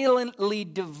violently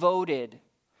devoted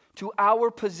to our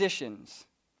positions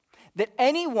that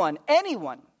anyone,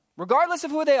 regardless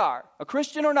of who they are, a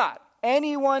Christian or not,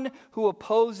 anyone who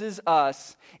opposes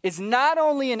us is not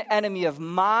only an enemy of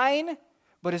mine,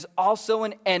 but is also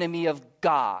an enemy of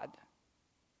God.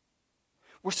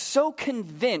 We're so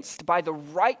convinced by the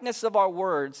rightness of our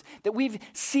words that we've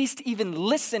ceased even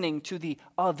listening to the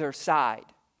other side.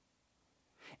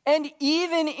 And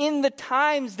even in the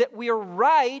times that we are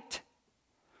right,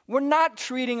 we're not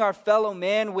treating our fellow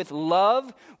man with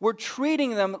love. We're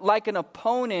treating them like an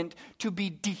opponent to be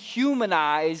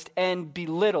dehumanized and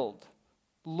belittled.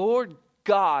 Lord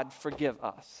God, forgive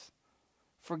us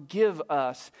Forgive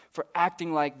us for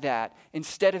acting like that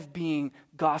instead of being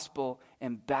gospel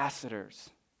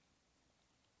ambassadors.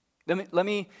 Let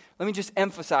me just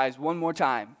emphasize one more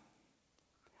time.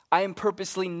 I am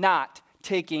purposely not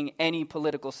taking any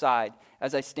political side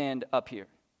as I stand up here.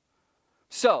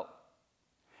 So,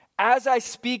 as I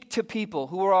speak to people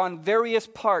who are on various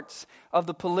parts of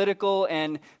the political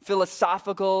and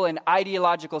philosophical and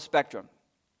ideological spectrum,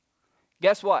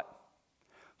 guess what?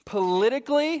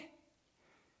 Politically,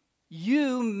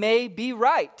 you may be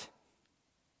right.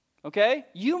 Okay?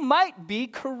 You might be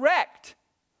correct.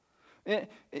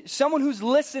 Someone who's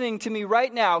listening to me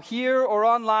right now, here or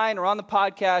online or on the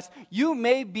podcast, you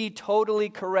may be totally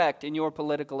correct in your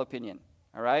political opinion.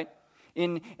 All right?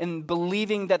 In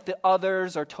believing that the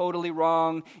others are totally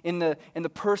wrong, in the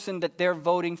person that they're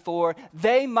voting for,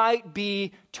 they might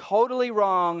be totally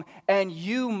wrong, and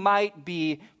you might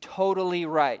be totally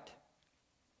right.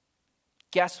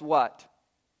 Guess what?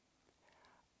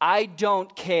 I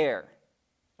don't care.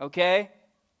 Okay?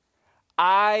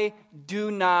 I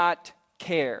do not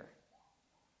care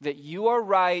that you are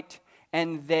right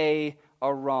and they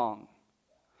are wrong.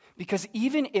 Because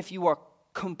even if you are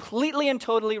completely and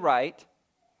totally right,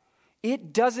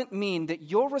 it doesn't mean that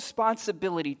your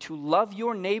responsibility to love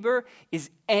your neighbor is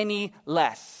any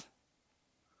less.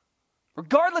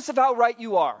 Regardless of how right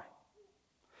you are,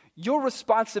 your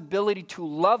responsibility to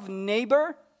love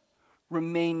neighbor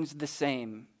remains the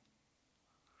same.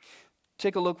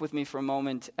 Take a look with me for a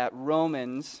moment at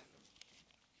Romans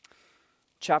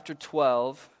chapter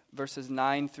 12, verses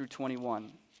 9 through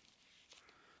 21.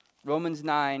 Romans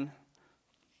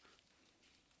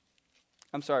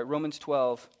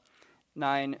 12,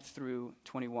 9 through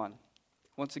 21.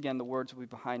 Once again, the words will be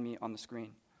behind me on the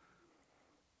screen.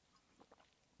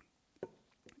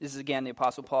 This is again the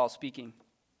Apostle Paul speaking.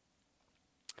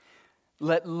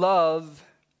 Let love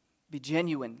be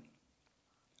genuine.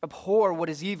 Abhor what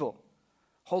is evil.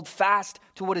 Hold fast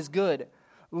to what is good.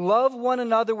 Love one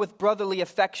another with brotherly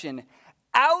affection.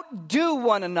 Outdo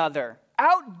one another.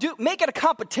 Make it a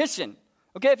competition.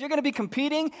 Okay, if you're going to be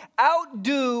competing,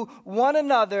 outdo one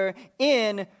another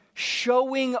in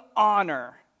showing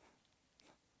honor.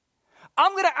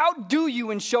 I'm going to outdo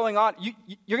you in showing honor.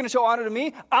 You're going to show honor to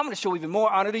me? I'm going to show even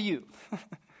more honor to you.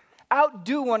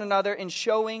 Outdo one another in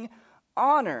showing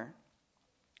honor.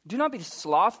 Do not be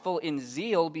slothful in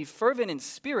zeal. Be fervent in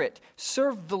spirit.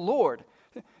 Serve the Lord.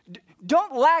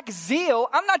 Don't lack zeal.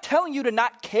 I'm not telling you to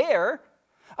not care.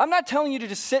 I'm not telling you to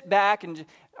just sit back and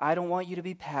I don't want you to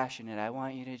be passionate. I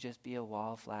want you to just be a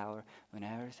wallflower who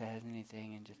never says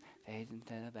anything and just fades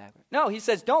into the background. No, he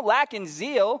says don't lack in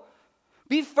zeal.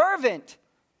 Be fervent.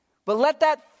 But let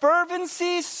that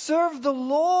fervency serve the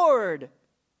Lord.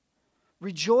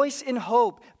 Rejoice in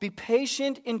hope. Be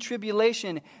patient in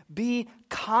tribulation. Be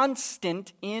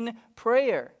constant in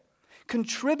prayer.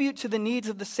 Contribute to the needs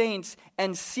of the saints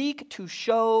and seek to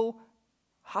show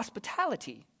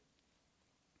hospitality.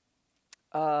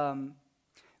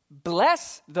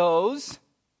 Bless those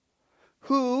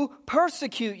who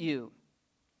persecute you.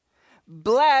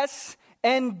 Bless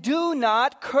and do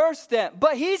not curse them.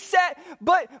 But he said,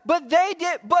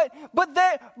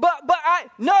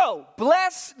 no,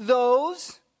 bless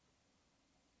those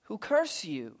who curse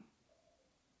you.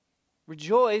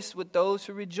 Rejoice with those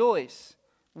who rejoice.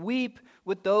 Weep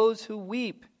with those who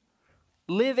weep.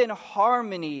 Live in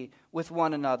harmony with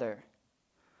one another.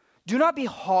 Do not be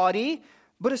haughty,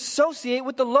 but associate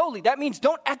with the lowly. That means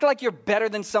don't act like you're better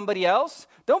than somebody else.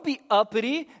 Don't be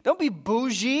uppity. Don't be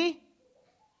bougie.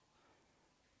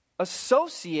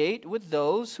 Associate with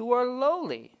those who are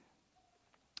lowly.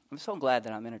 I'm so glad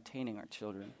that I'm entertaining our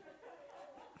children.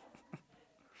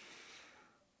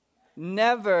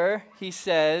 Never, he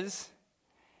says,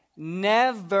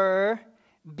 never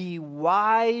be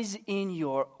wise in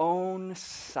your own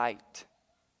sight.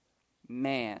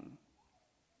 Man,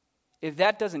 if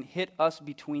that doesn't hit us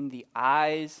between the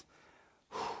eyes,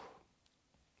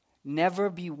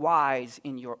 never be wise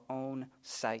in your own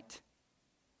sight.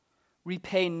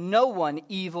 Repay no one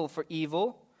evil for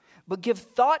evil, but give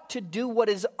thought to do what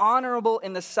is honorable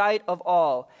in the sight of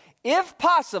all. If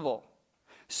possible,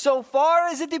 so far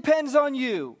as it depends on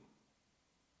you,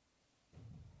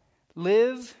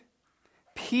 live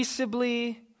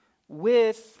peaceably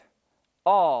with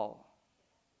all.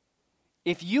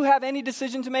 If you have any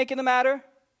decision to make in the matter,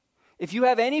 if you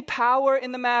have any power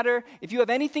in the matter, if you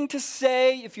have anything to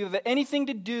say, if you have anything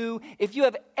to do, if you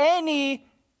have any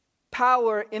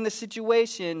power in the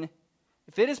situation,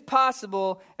 if it is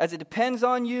possible, as it depends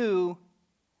on you,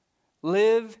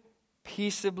 live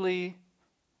peaceably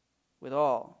with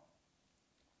all.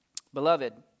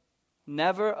 Beloved,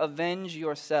 never avenge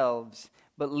yourselves,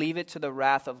 but leave it to the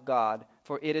wrath of God,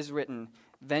 for it is written,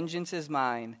 'Vengeance is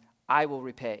mine, I will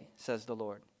repay,' says the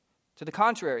Lord. To the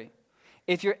contrary,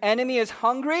 if your enemy is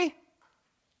hungry,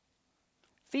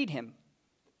 feed him.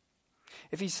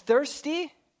 If he's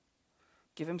thirsty,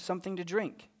 give him something to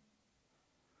drink.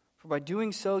 For by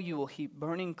doing so, you will heap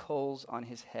burning coals on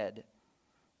his head.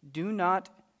 Do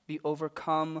not be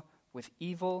overcome with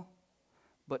evil,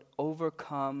 but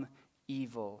overcome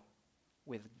evil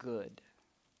with good."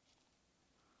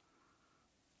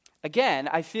 Again,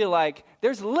 I feel like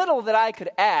there's little that I could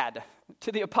add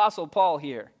to the Apostle Paul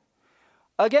here.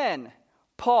 Again,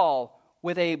 Paul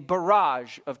with a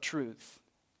barrage of truth.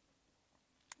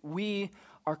 We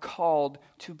are called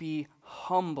to be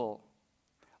humble,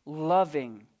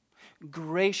 loving,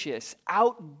 gracious,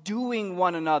 outdoing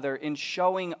one another in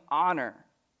showing honor.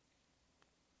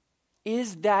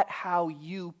 Is that how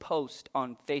you post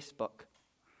on Facebook?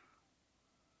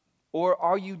 Or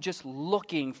are you just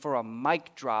looking for a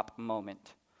mic drop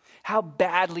moment? How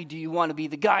badly do you want to be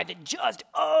the guy that just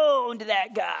owned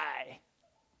that guy?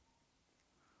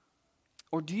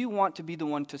 Or do you want to be the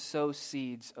one to sow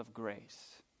seeds of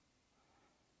grace?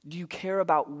 Do you care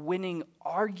about winning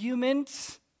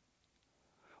arguments?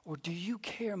 Or do you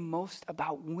care most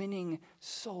about winning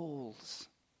souls?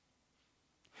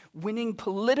 Winning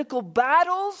political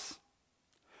battles?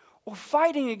 Or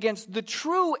fighting against the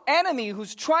true enemy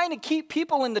who's trying to keep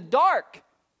people in the dark?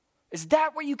 Is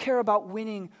that what you care about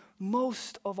winning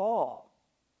most of all?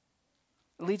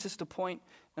 It leads us to point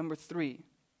number 3.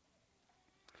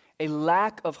 A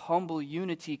lack of humble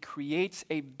unity creates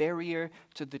a barrier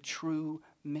to the true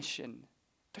mission.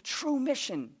 The true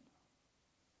mission.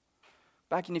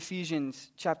 Back in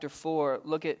Ephesians chapter 4,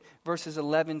 look at verses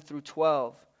 11 through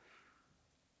 12.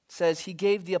 It says, He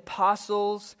gave the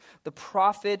apostles, the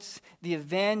prophets, the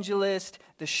evangelists,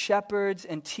 the shepherds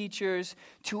and teachers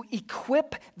to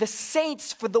equip the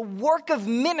saints for the work of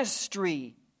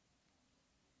ministry,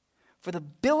 for the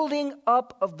building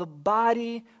up of the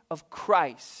body of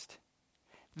Christ.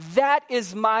 That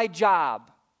is my job.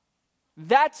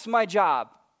 That's my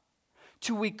job.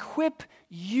 To equip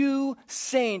you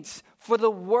saints for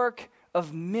the work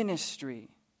of ministry.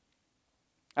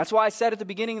 That's why I said at the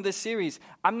beginning of this series,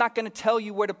 I'm not going to tell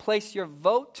you where to place your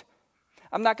vote.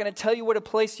 I'm not going to tell you where to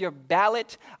place your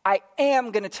ballot. I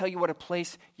am going to tell you where to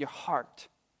place your heart.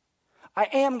 I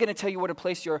am going to tell you where to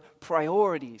place your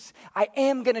priorities. I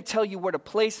am going to tell you where to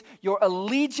place your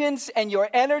allegiance and your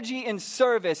energy in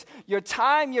service, your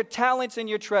time, your talents, and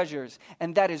your treasures.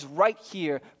 And that is right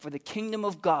here for the kingdom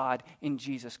of God in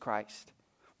Jesus Christ.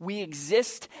 We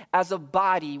exist as a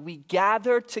body. We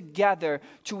gather together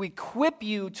to equip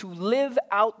you to live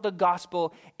out the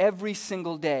gospel every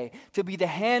single day, to be the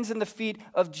hands and the feet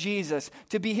of Jesus,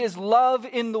 to be his love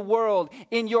in the world,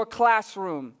 in your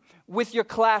classroom, with your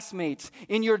classmates,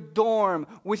 in your dorm,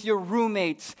 with your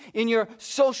roommates, in your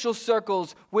social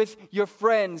circles, with your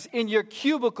friends, in your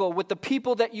cubicle, with the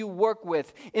people that you work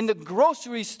with, in the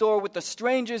grocery store, with the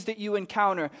strangers that you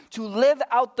encounter, to live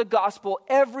out the gospel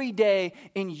every day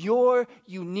in your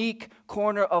unique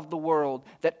corner of the world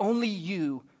that only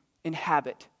you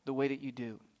inhabit the way that you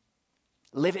do.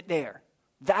 Live it there.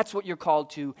 That's what you're called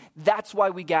to. That's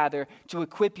why we gather, to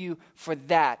equip you for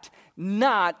that,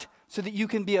 not so that you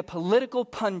can be a political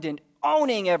pundit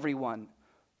owning everyone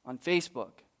on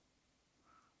Facebook.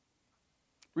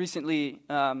 Recently,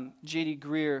 J.D.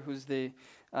 Greer, who's the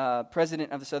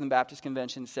president of the Southern Baptist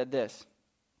Convention, said this.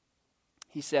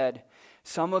 He said,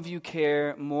 "Some of you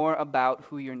care more about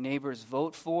who your neighbors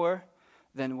vote for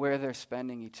than where they're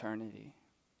spending eternity."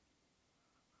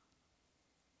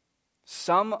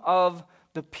 Some of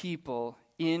the people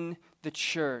in the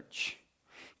church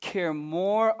care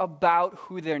more about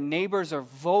who their neighbors are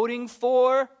voting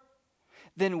for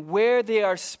than where they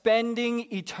are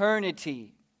spending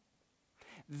eternity.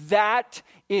 That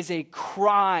is a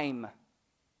crime.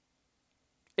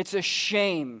 It's a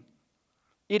shame.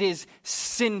 It is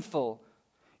sinful.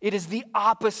 It is the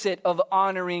opposite of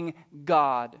honoring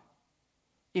God.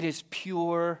 It is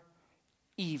pure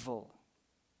evil.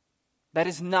 That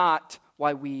is not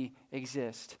why we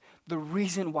exist. The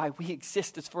reason why we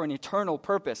exist is for an eternal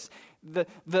purpose.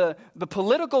 The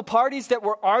political parties that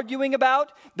we're arguing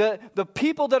about, the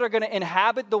people that are going to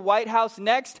inhabit the White House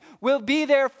next, will be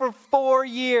there for 4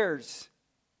 years.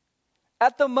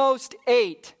 At the most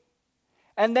 8.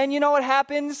 And then you know what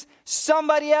happens?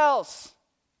 Somebody else.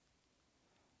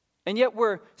 And yet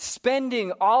we're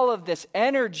spending all of this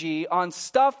energy on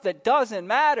stuff that doesn't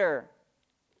matter.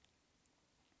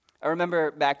 I remember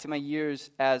back to my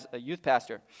years as a youth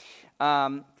pastor.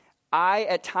 I,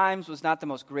 at times, was not the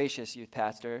most gracious youth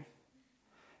pastor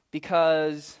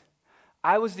because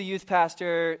I was the youth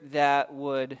pastor that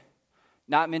would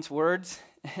not mince words.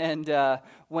 And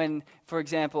when, for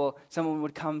example, someone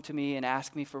would come to me and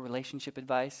ask me for relationship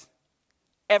advice,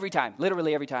 every time,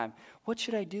 literally every time, what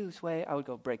should I do, Sway? I would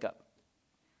go, break up.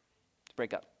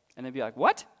 Break up. And they'd be like,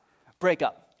 what? Break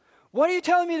up. What are you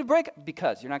telling me to break up?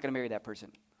 Because you're not going to marry that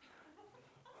person.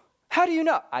 How do you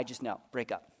know? I just know.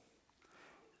 Break up.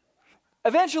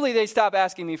 Eventually, they stopped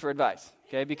asking me for advice,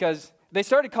 okay, because they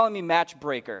started calling me match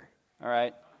breaker, all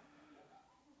right?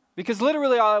 Because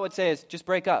literally all I would say is, just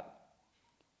break up.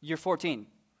 You're 14.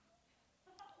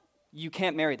 You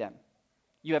can't marry them.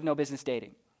 You have no business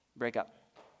dating. Break up.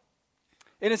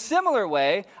 In a similar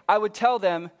way, I would tell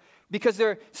them, because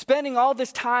they're spending all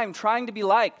this time trying to be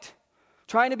liked,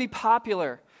 trying to be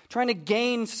popular, trying to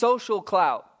gain social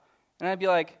clout. And I'd be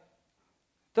like,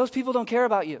 those people don't care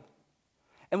about you.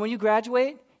 And when you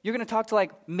graduate, you're going to talk to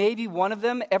like maybe one of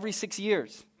them every 6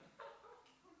 years.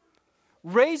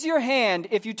 Raise your hand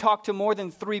if you talk to more than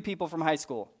 3 people from high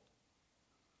school.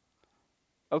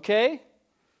 Okay?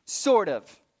 Sort of.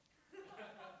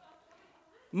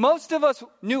 Most of us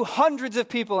knew hundreds of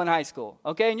people in high school,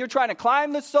 okay? And you're trying to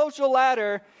climb the social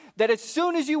ladder that as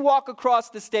soon as you walk across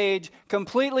the stage,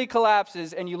 completely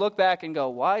collapses, and you look back and go,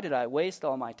 why did I waste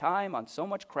all my time on so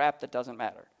much crap that doesn't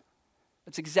matter?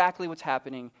 That's exactly what's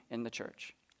happening in the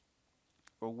church.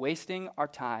 We're wasting our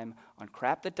time on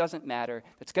crap that doesn't matter,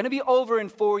 that's going to be over in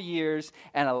 4 years,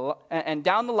 and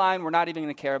down the line, we're not even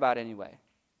going to care about anyway.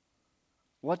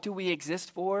 What do we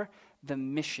exist for? The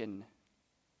mission.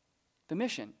 The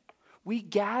mission. We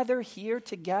gather here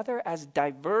together as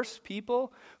diverse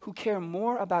people who care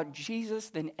more about Jesus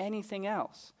than anything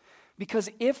else. Because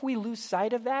if we lose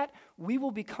sight of that, we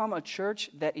will become a church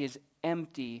that is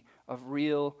empty of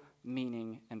real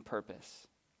meaning and purpose.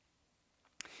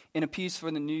 In a piece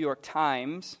for the New York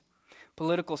Times,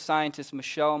 political scientist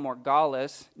Michelle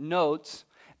Morgales notes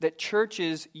that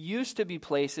churches used to be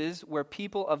places where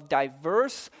people of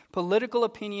diverse political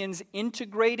opinions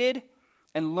integrated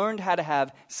and learned how to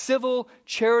have civil,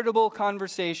 charitable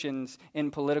conversations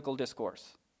in political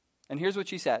discourse. And here's what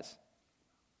she says.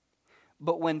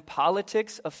 But when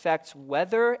politics affects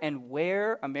whether and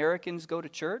where Americans go to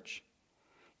church,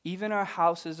 even our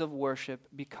houses of worship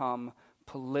become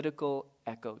political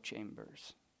echo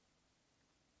chambers.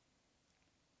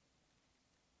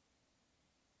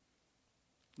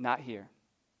 Not here.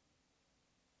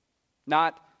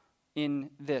 Not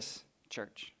in this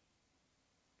church.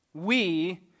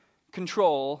 We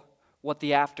control what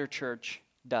the after church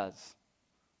does.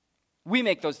 We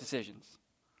make those decisions.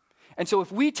 And so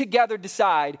if we together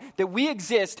decide that we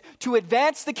exist to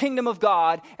advance the kingdom of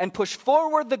God and push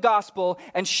forward the gospel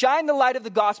and shine the light of the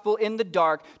gospel in the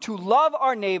dark, to love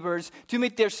our neighbors, to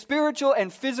meet their spiritual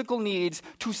and physical needs,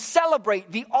 to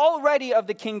celebrate the already of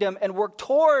the kingdom and work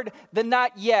toward the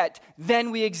not yet, then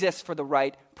we exist for the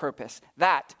right purpose.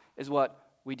 That is what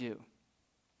we do.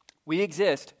 We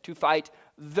exist to fight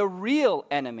the real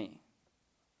enemy.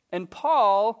 And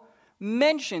Paul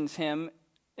mentions him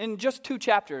in just 2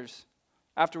 chapters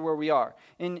after where we are.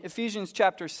 In Ephesians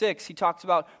chapter 6, he talks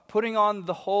about putting on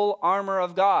the whole armor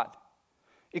of God,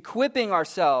 equipping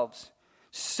ourselves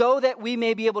so that we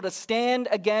may be able to stand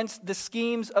against the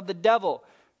schemes of the devil.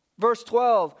 Verse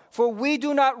 12, for we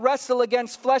do not wrestle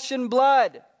against flesh and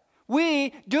blood.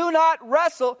 We do not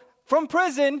wrestle from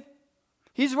prison.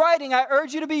 He's writing, I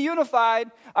urge you to be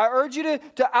unified. I urge you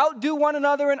to outdo one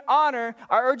another in honor.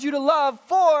 I urge you to love,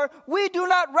 for we do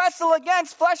not wrestle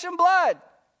against flesh and blood,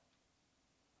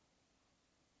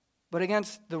 but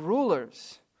against the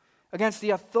rulers, against the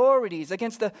authorities,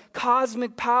 against the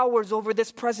cosmic powers over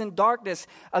this present darkness,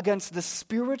 against the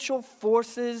spiritual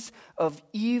forces of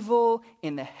evil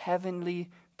in the heavenly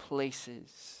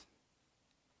places.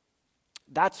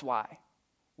 That's why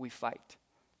we fight.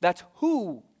 That's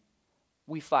who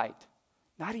we fight.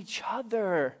 Not each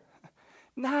other.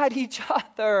 Not each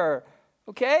other.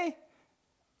 Okay?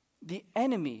 The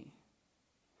enemy.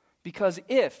 Because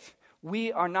if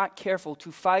we are not careful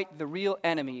to fight the real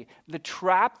enemy, the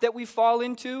trap that we fall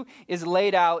into is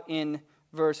laid out in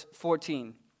verse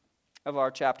 14 of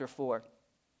our chapter 4,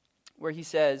 where he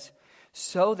says,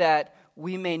 so that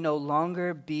we may no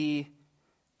longer be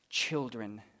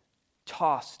children,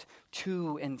 tossed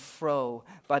to and fro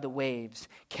by the waves,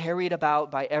 carried about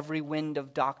by every wind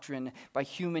of doctrine, by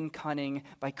human cunning,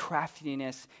 by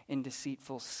craftiness in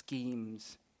deceitful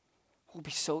schemes. We'll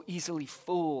be so easily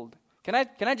fooled. Can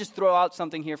I just throw out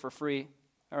something here for free?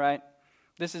 All right?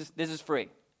 This is free.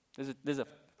 This is a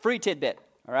free tidbit.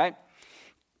 All right?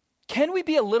 Can we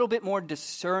be a little bit more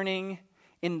discerning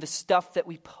in the stuff that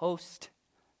we post?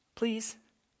 Please?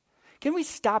 Can we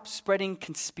stop spreading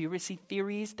conspiracy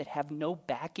theories that have no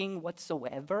backing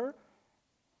whatsoever?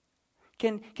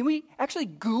 Can we actually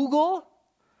Google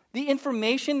the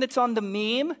information that's on the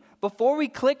meme before we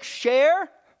click share?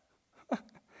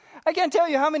 I can't tell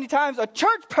you how many times a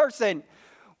church person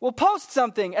will post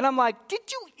something and I'm like, did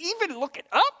you even look it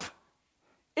up?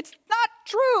 It's not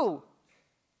true.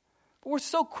 But we're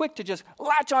so quick to just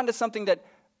latch onto something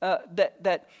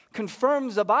that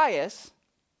confirms a bias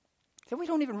that we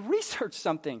don't even research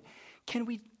something. Can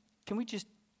we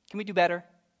do better?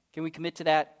 Can we commit to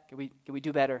that? Can we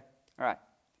do better? All right.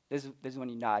 This is when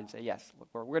you nod and say, yes,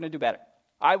 we're going to do better.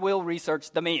 I will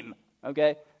research the meme.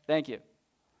 Okay? Thank you.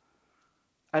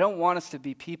 I don't want us to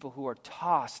be people who are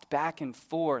tossed back and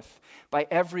forth by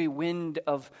every wind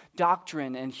of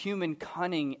doctrine and human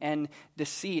cunning and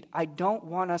deceit. I don't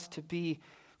want us to be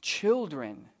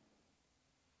children.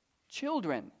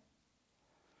 Children.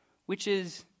 Which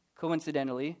is,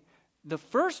 coincidentally, the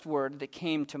first word that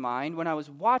came to mind when I was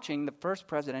watching the first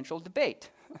presidential debate.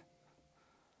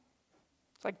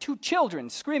 It's like two children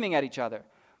screaming at each other.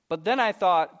 But then I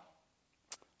thought,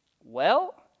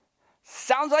 well,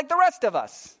 sounds like the rest of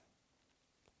us.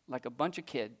 Like a bunch of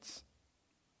kids.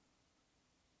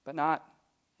 But not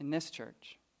in this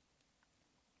church.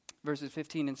 Verses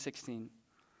 15 and 16.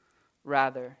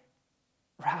 Rather,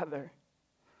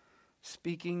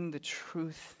 speaking the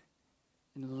truth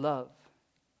in love,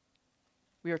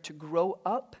 we are to grow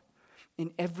up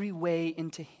in every way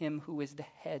into him who is the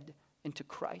head, into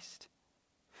Christ,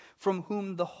 from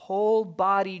whom the whole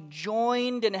body,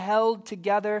 joined and held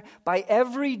together by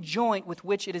every joint with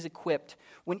which it is equipped,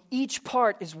 when each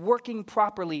part is working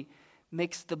properly,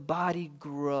 makes the body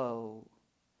grow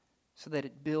so that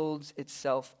it builds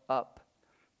itself up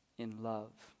in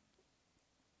love.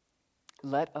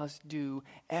 Let us do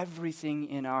everything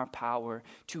in our power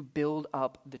to build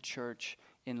up the church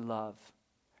in love,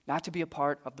 not to be a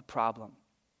part of the problem.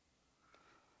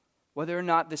 Whether or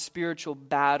not the spiritual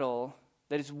battle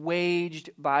that is waged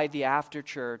by the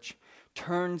afterchurch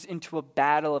turns into a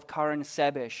battle of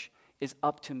Karansebes is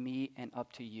up to me and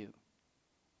up to you.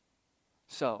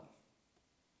 So,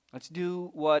 let's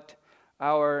do what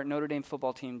our Notre Dame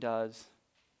football team does.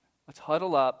 Let's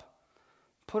huddle up,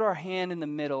 put our hand in the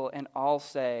middle, and all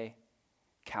say,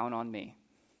 count on me.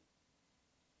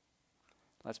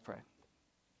 Let's pray.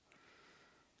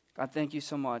 God, thank you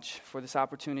so much for this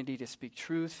opportunity to speak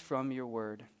truth from your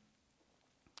word.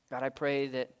 God, I pray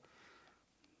that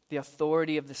the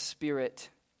authority of the Spirit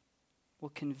will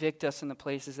convict us in the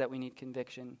places that we need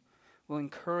conviction, will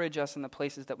encourage us in the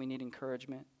places that we need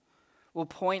encouragement, will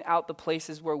point out the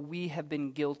places where we have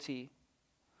been guilty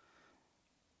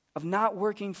of not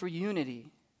working for unity,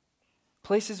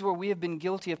 places where we have been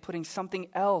guilty of putting something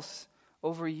else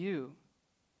over you.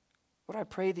 Lord, I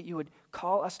pray that you would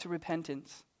call us to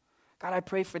repentance. God, I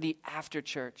pray for the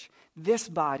afterchurch, this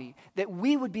body, that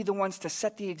we would be the ones to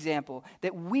set the example,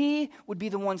 that we would be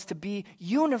the ones to be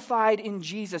unified in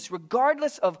Jesus,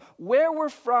 regardless of where we're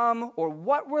from or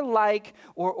what we're like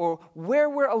or where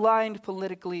we're aligned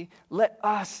politically. Let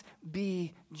us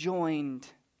be joined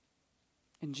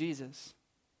in Jesus,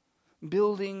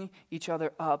 building each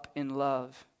other up in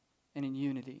love and in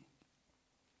unity.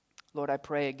 Lord, I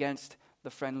pray against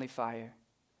the friendly fire.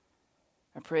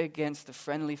 I pray against the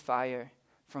friendly fire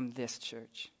from this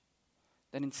church,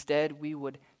 that instead we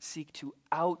would seek to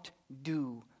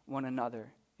outdo one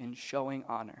another in showing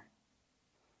honor.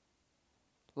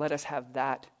 Let us have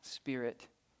that spirit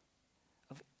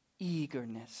of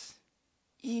eagerness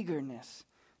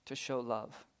to show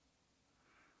love.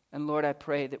 And Lord, I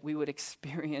pray that we would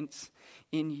experience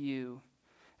in you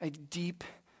a deep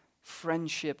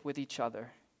friendship with each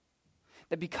other.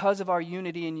 That because of our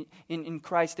unity in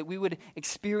Christ, that we would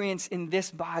experience in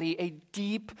this body a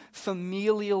deep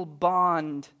familial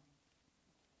bond.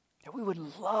 That we would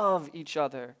love each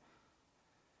other.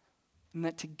 And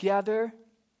that together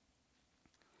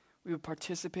we would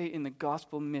participate in the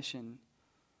gospel mission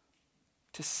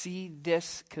to see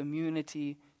this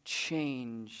community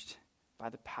changed by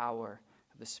the power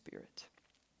of the Spirit.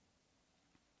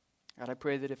 God, I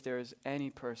pray that if there is any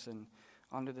person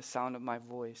under the sound of my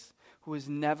voice who has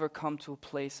never come to a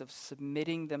place of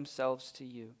submitting themselves to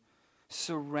you,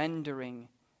 surrendering,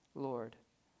 Lord,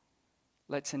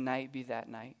 let tonight be that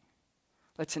night.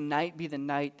 Let tonight be the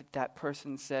night that that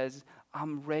person says,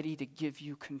 I'm ready to give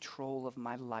you control of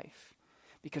my life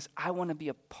because I want to be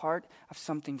a part of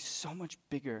something so much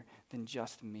bigger than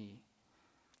just me.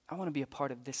 I want to be a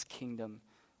part of this kingdom.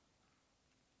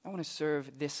 I want to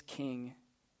serve this king.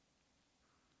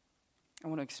 I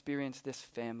want to experience this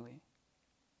family.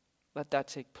 Let that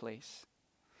take place.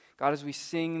 God, as we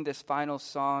sing this final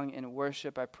song in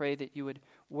worship, I pray that you would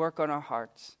work on our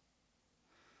hearts,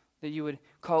 that you would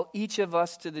call each of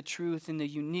us to the truth in the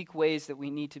unique ways that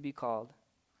we need to be called.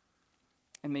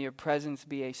 And may your presence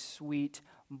be a sweet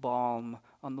balm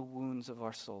on the wounds of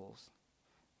our souls.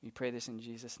 We pray this in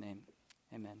Jesus' name.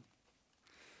 Amen.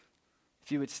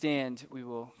 If you would stand, we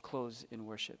will close in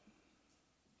worship.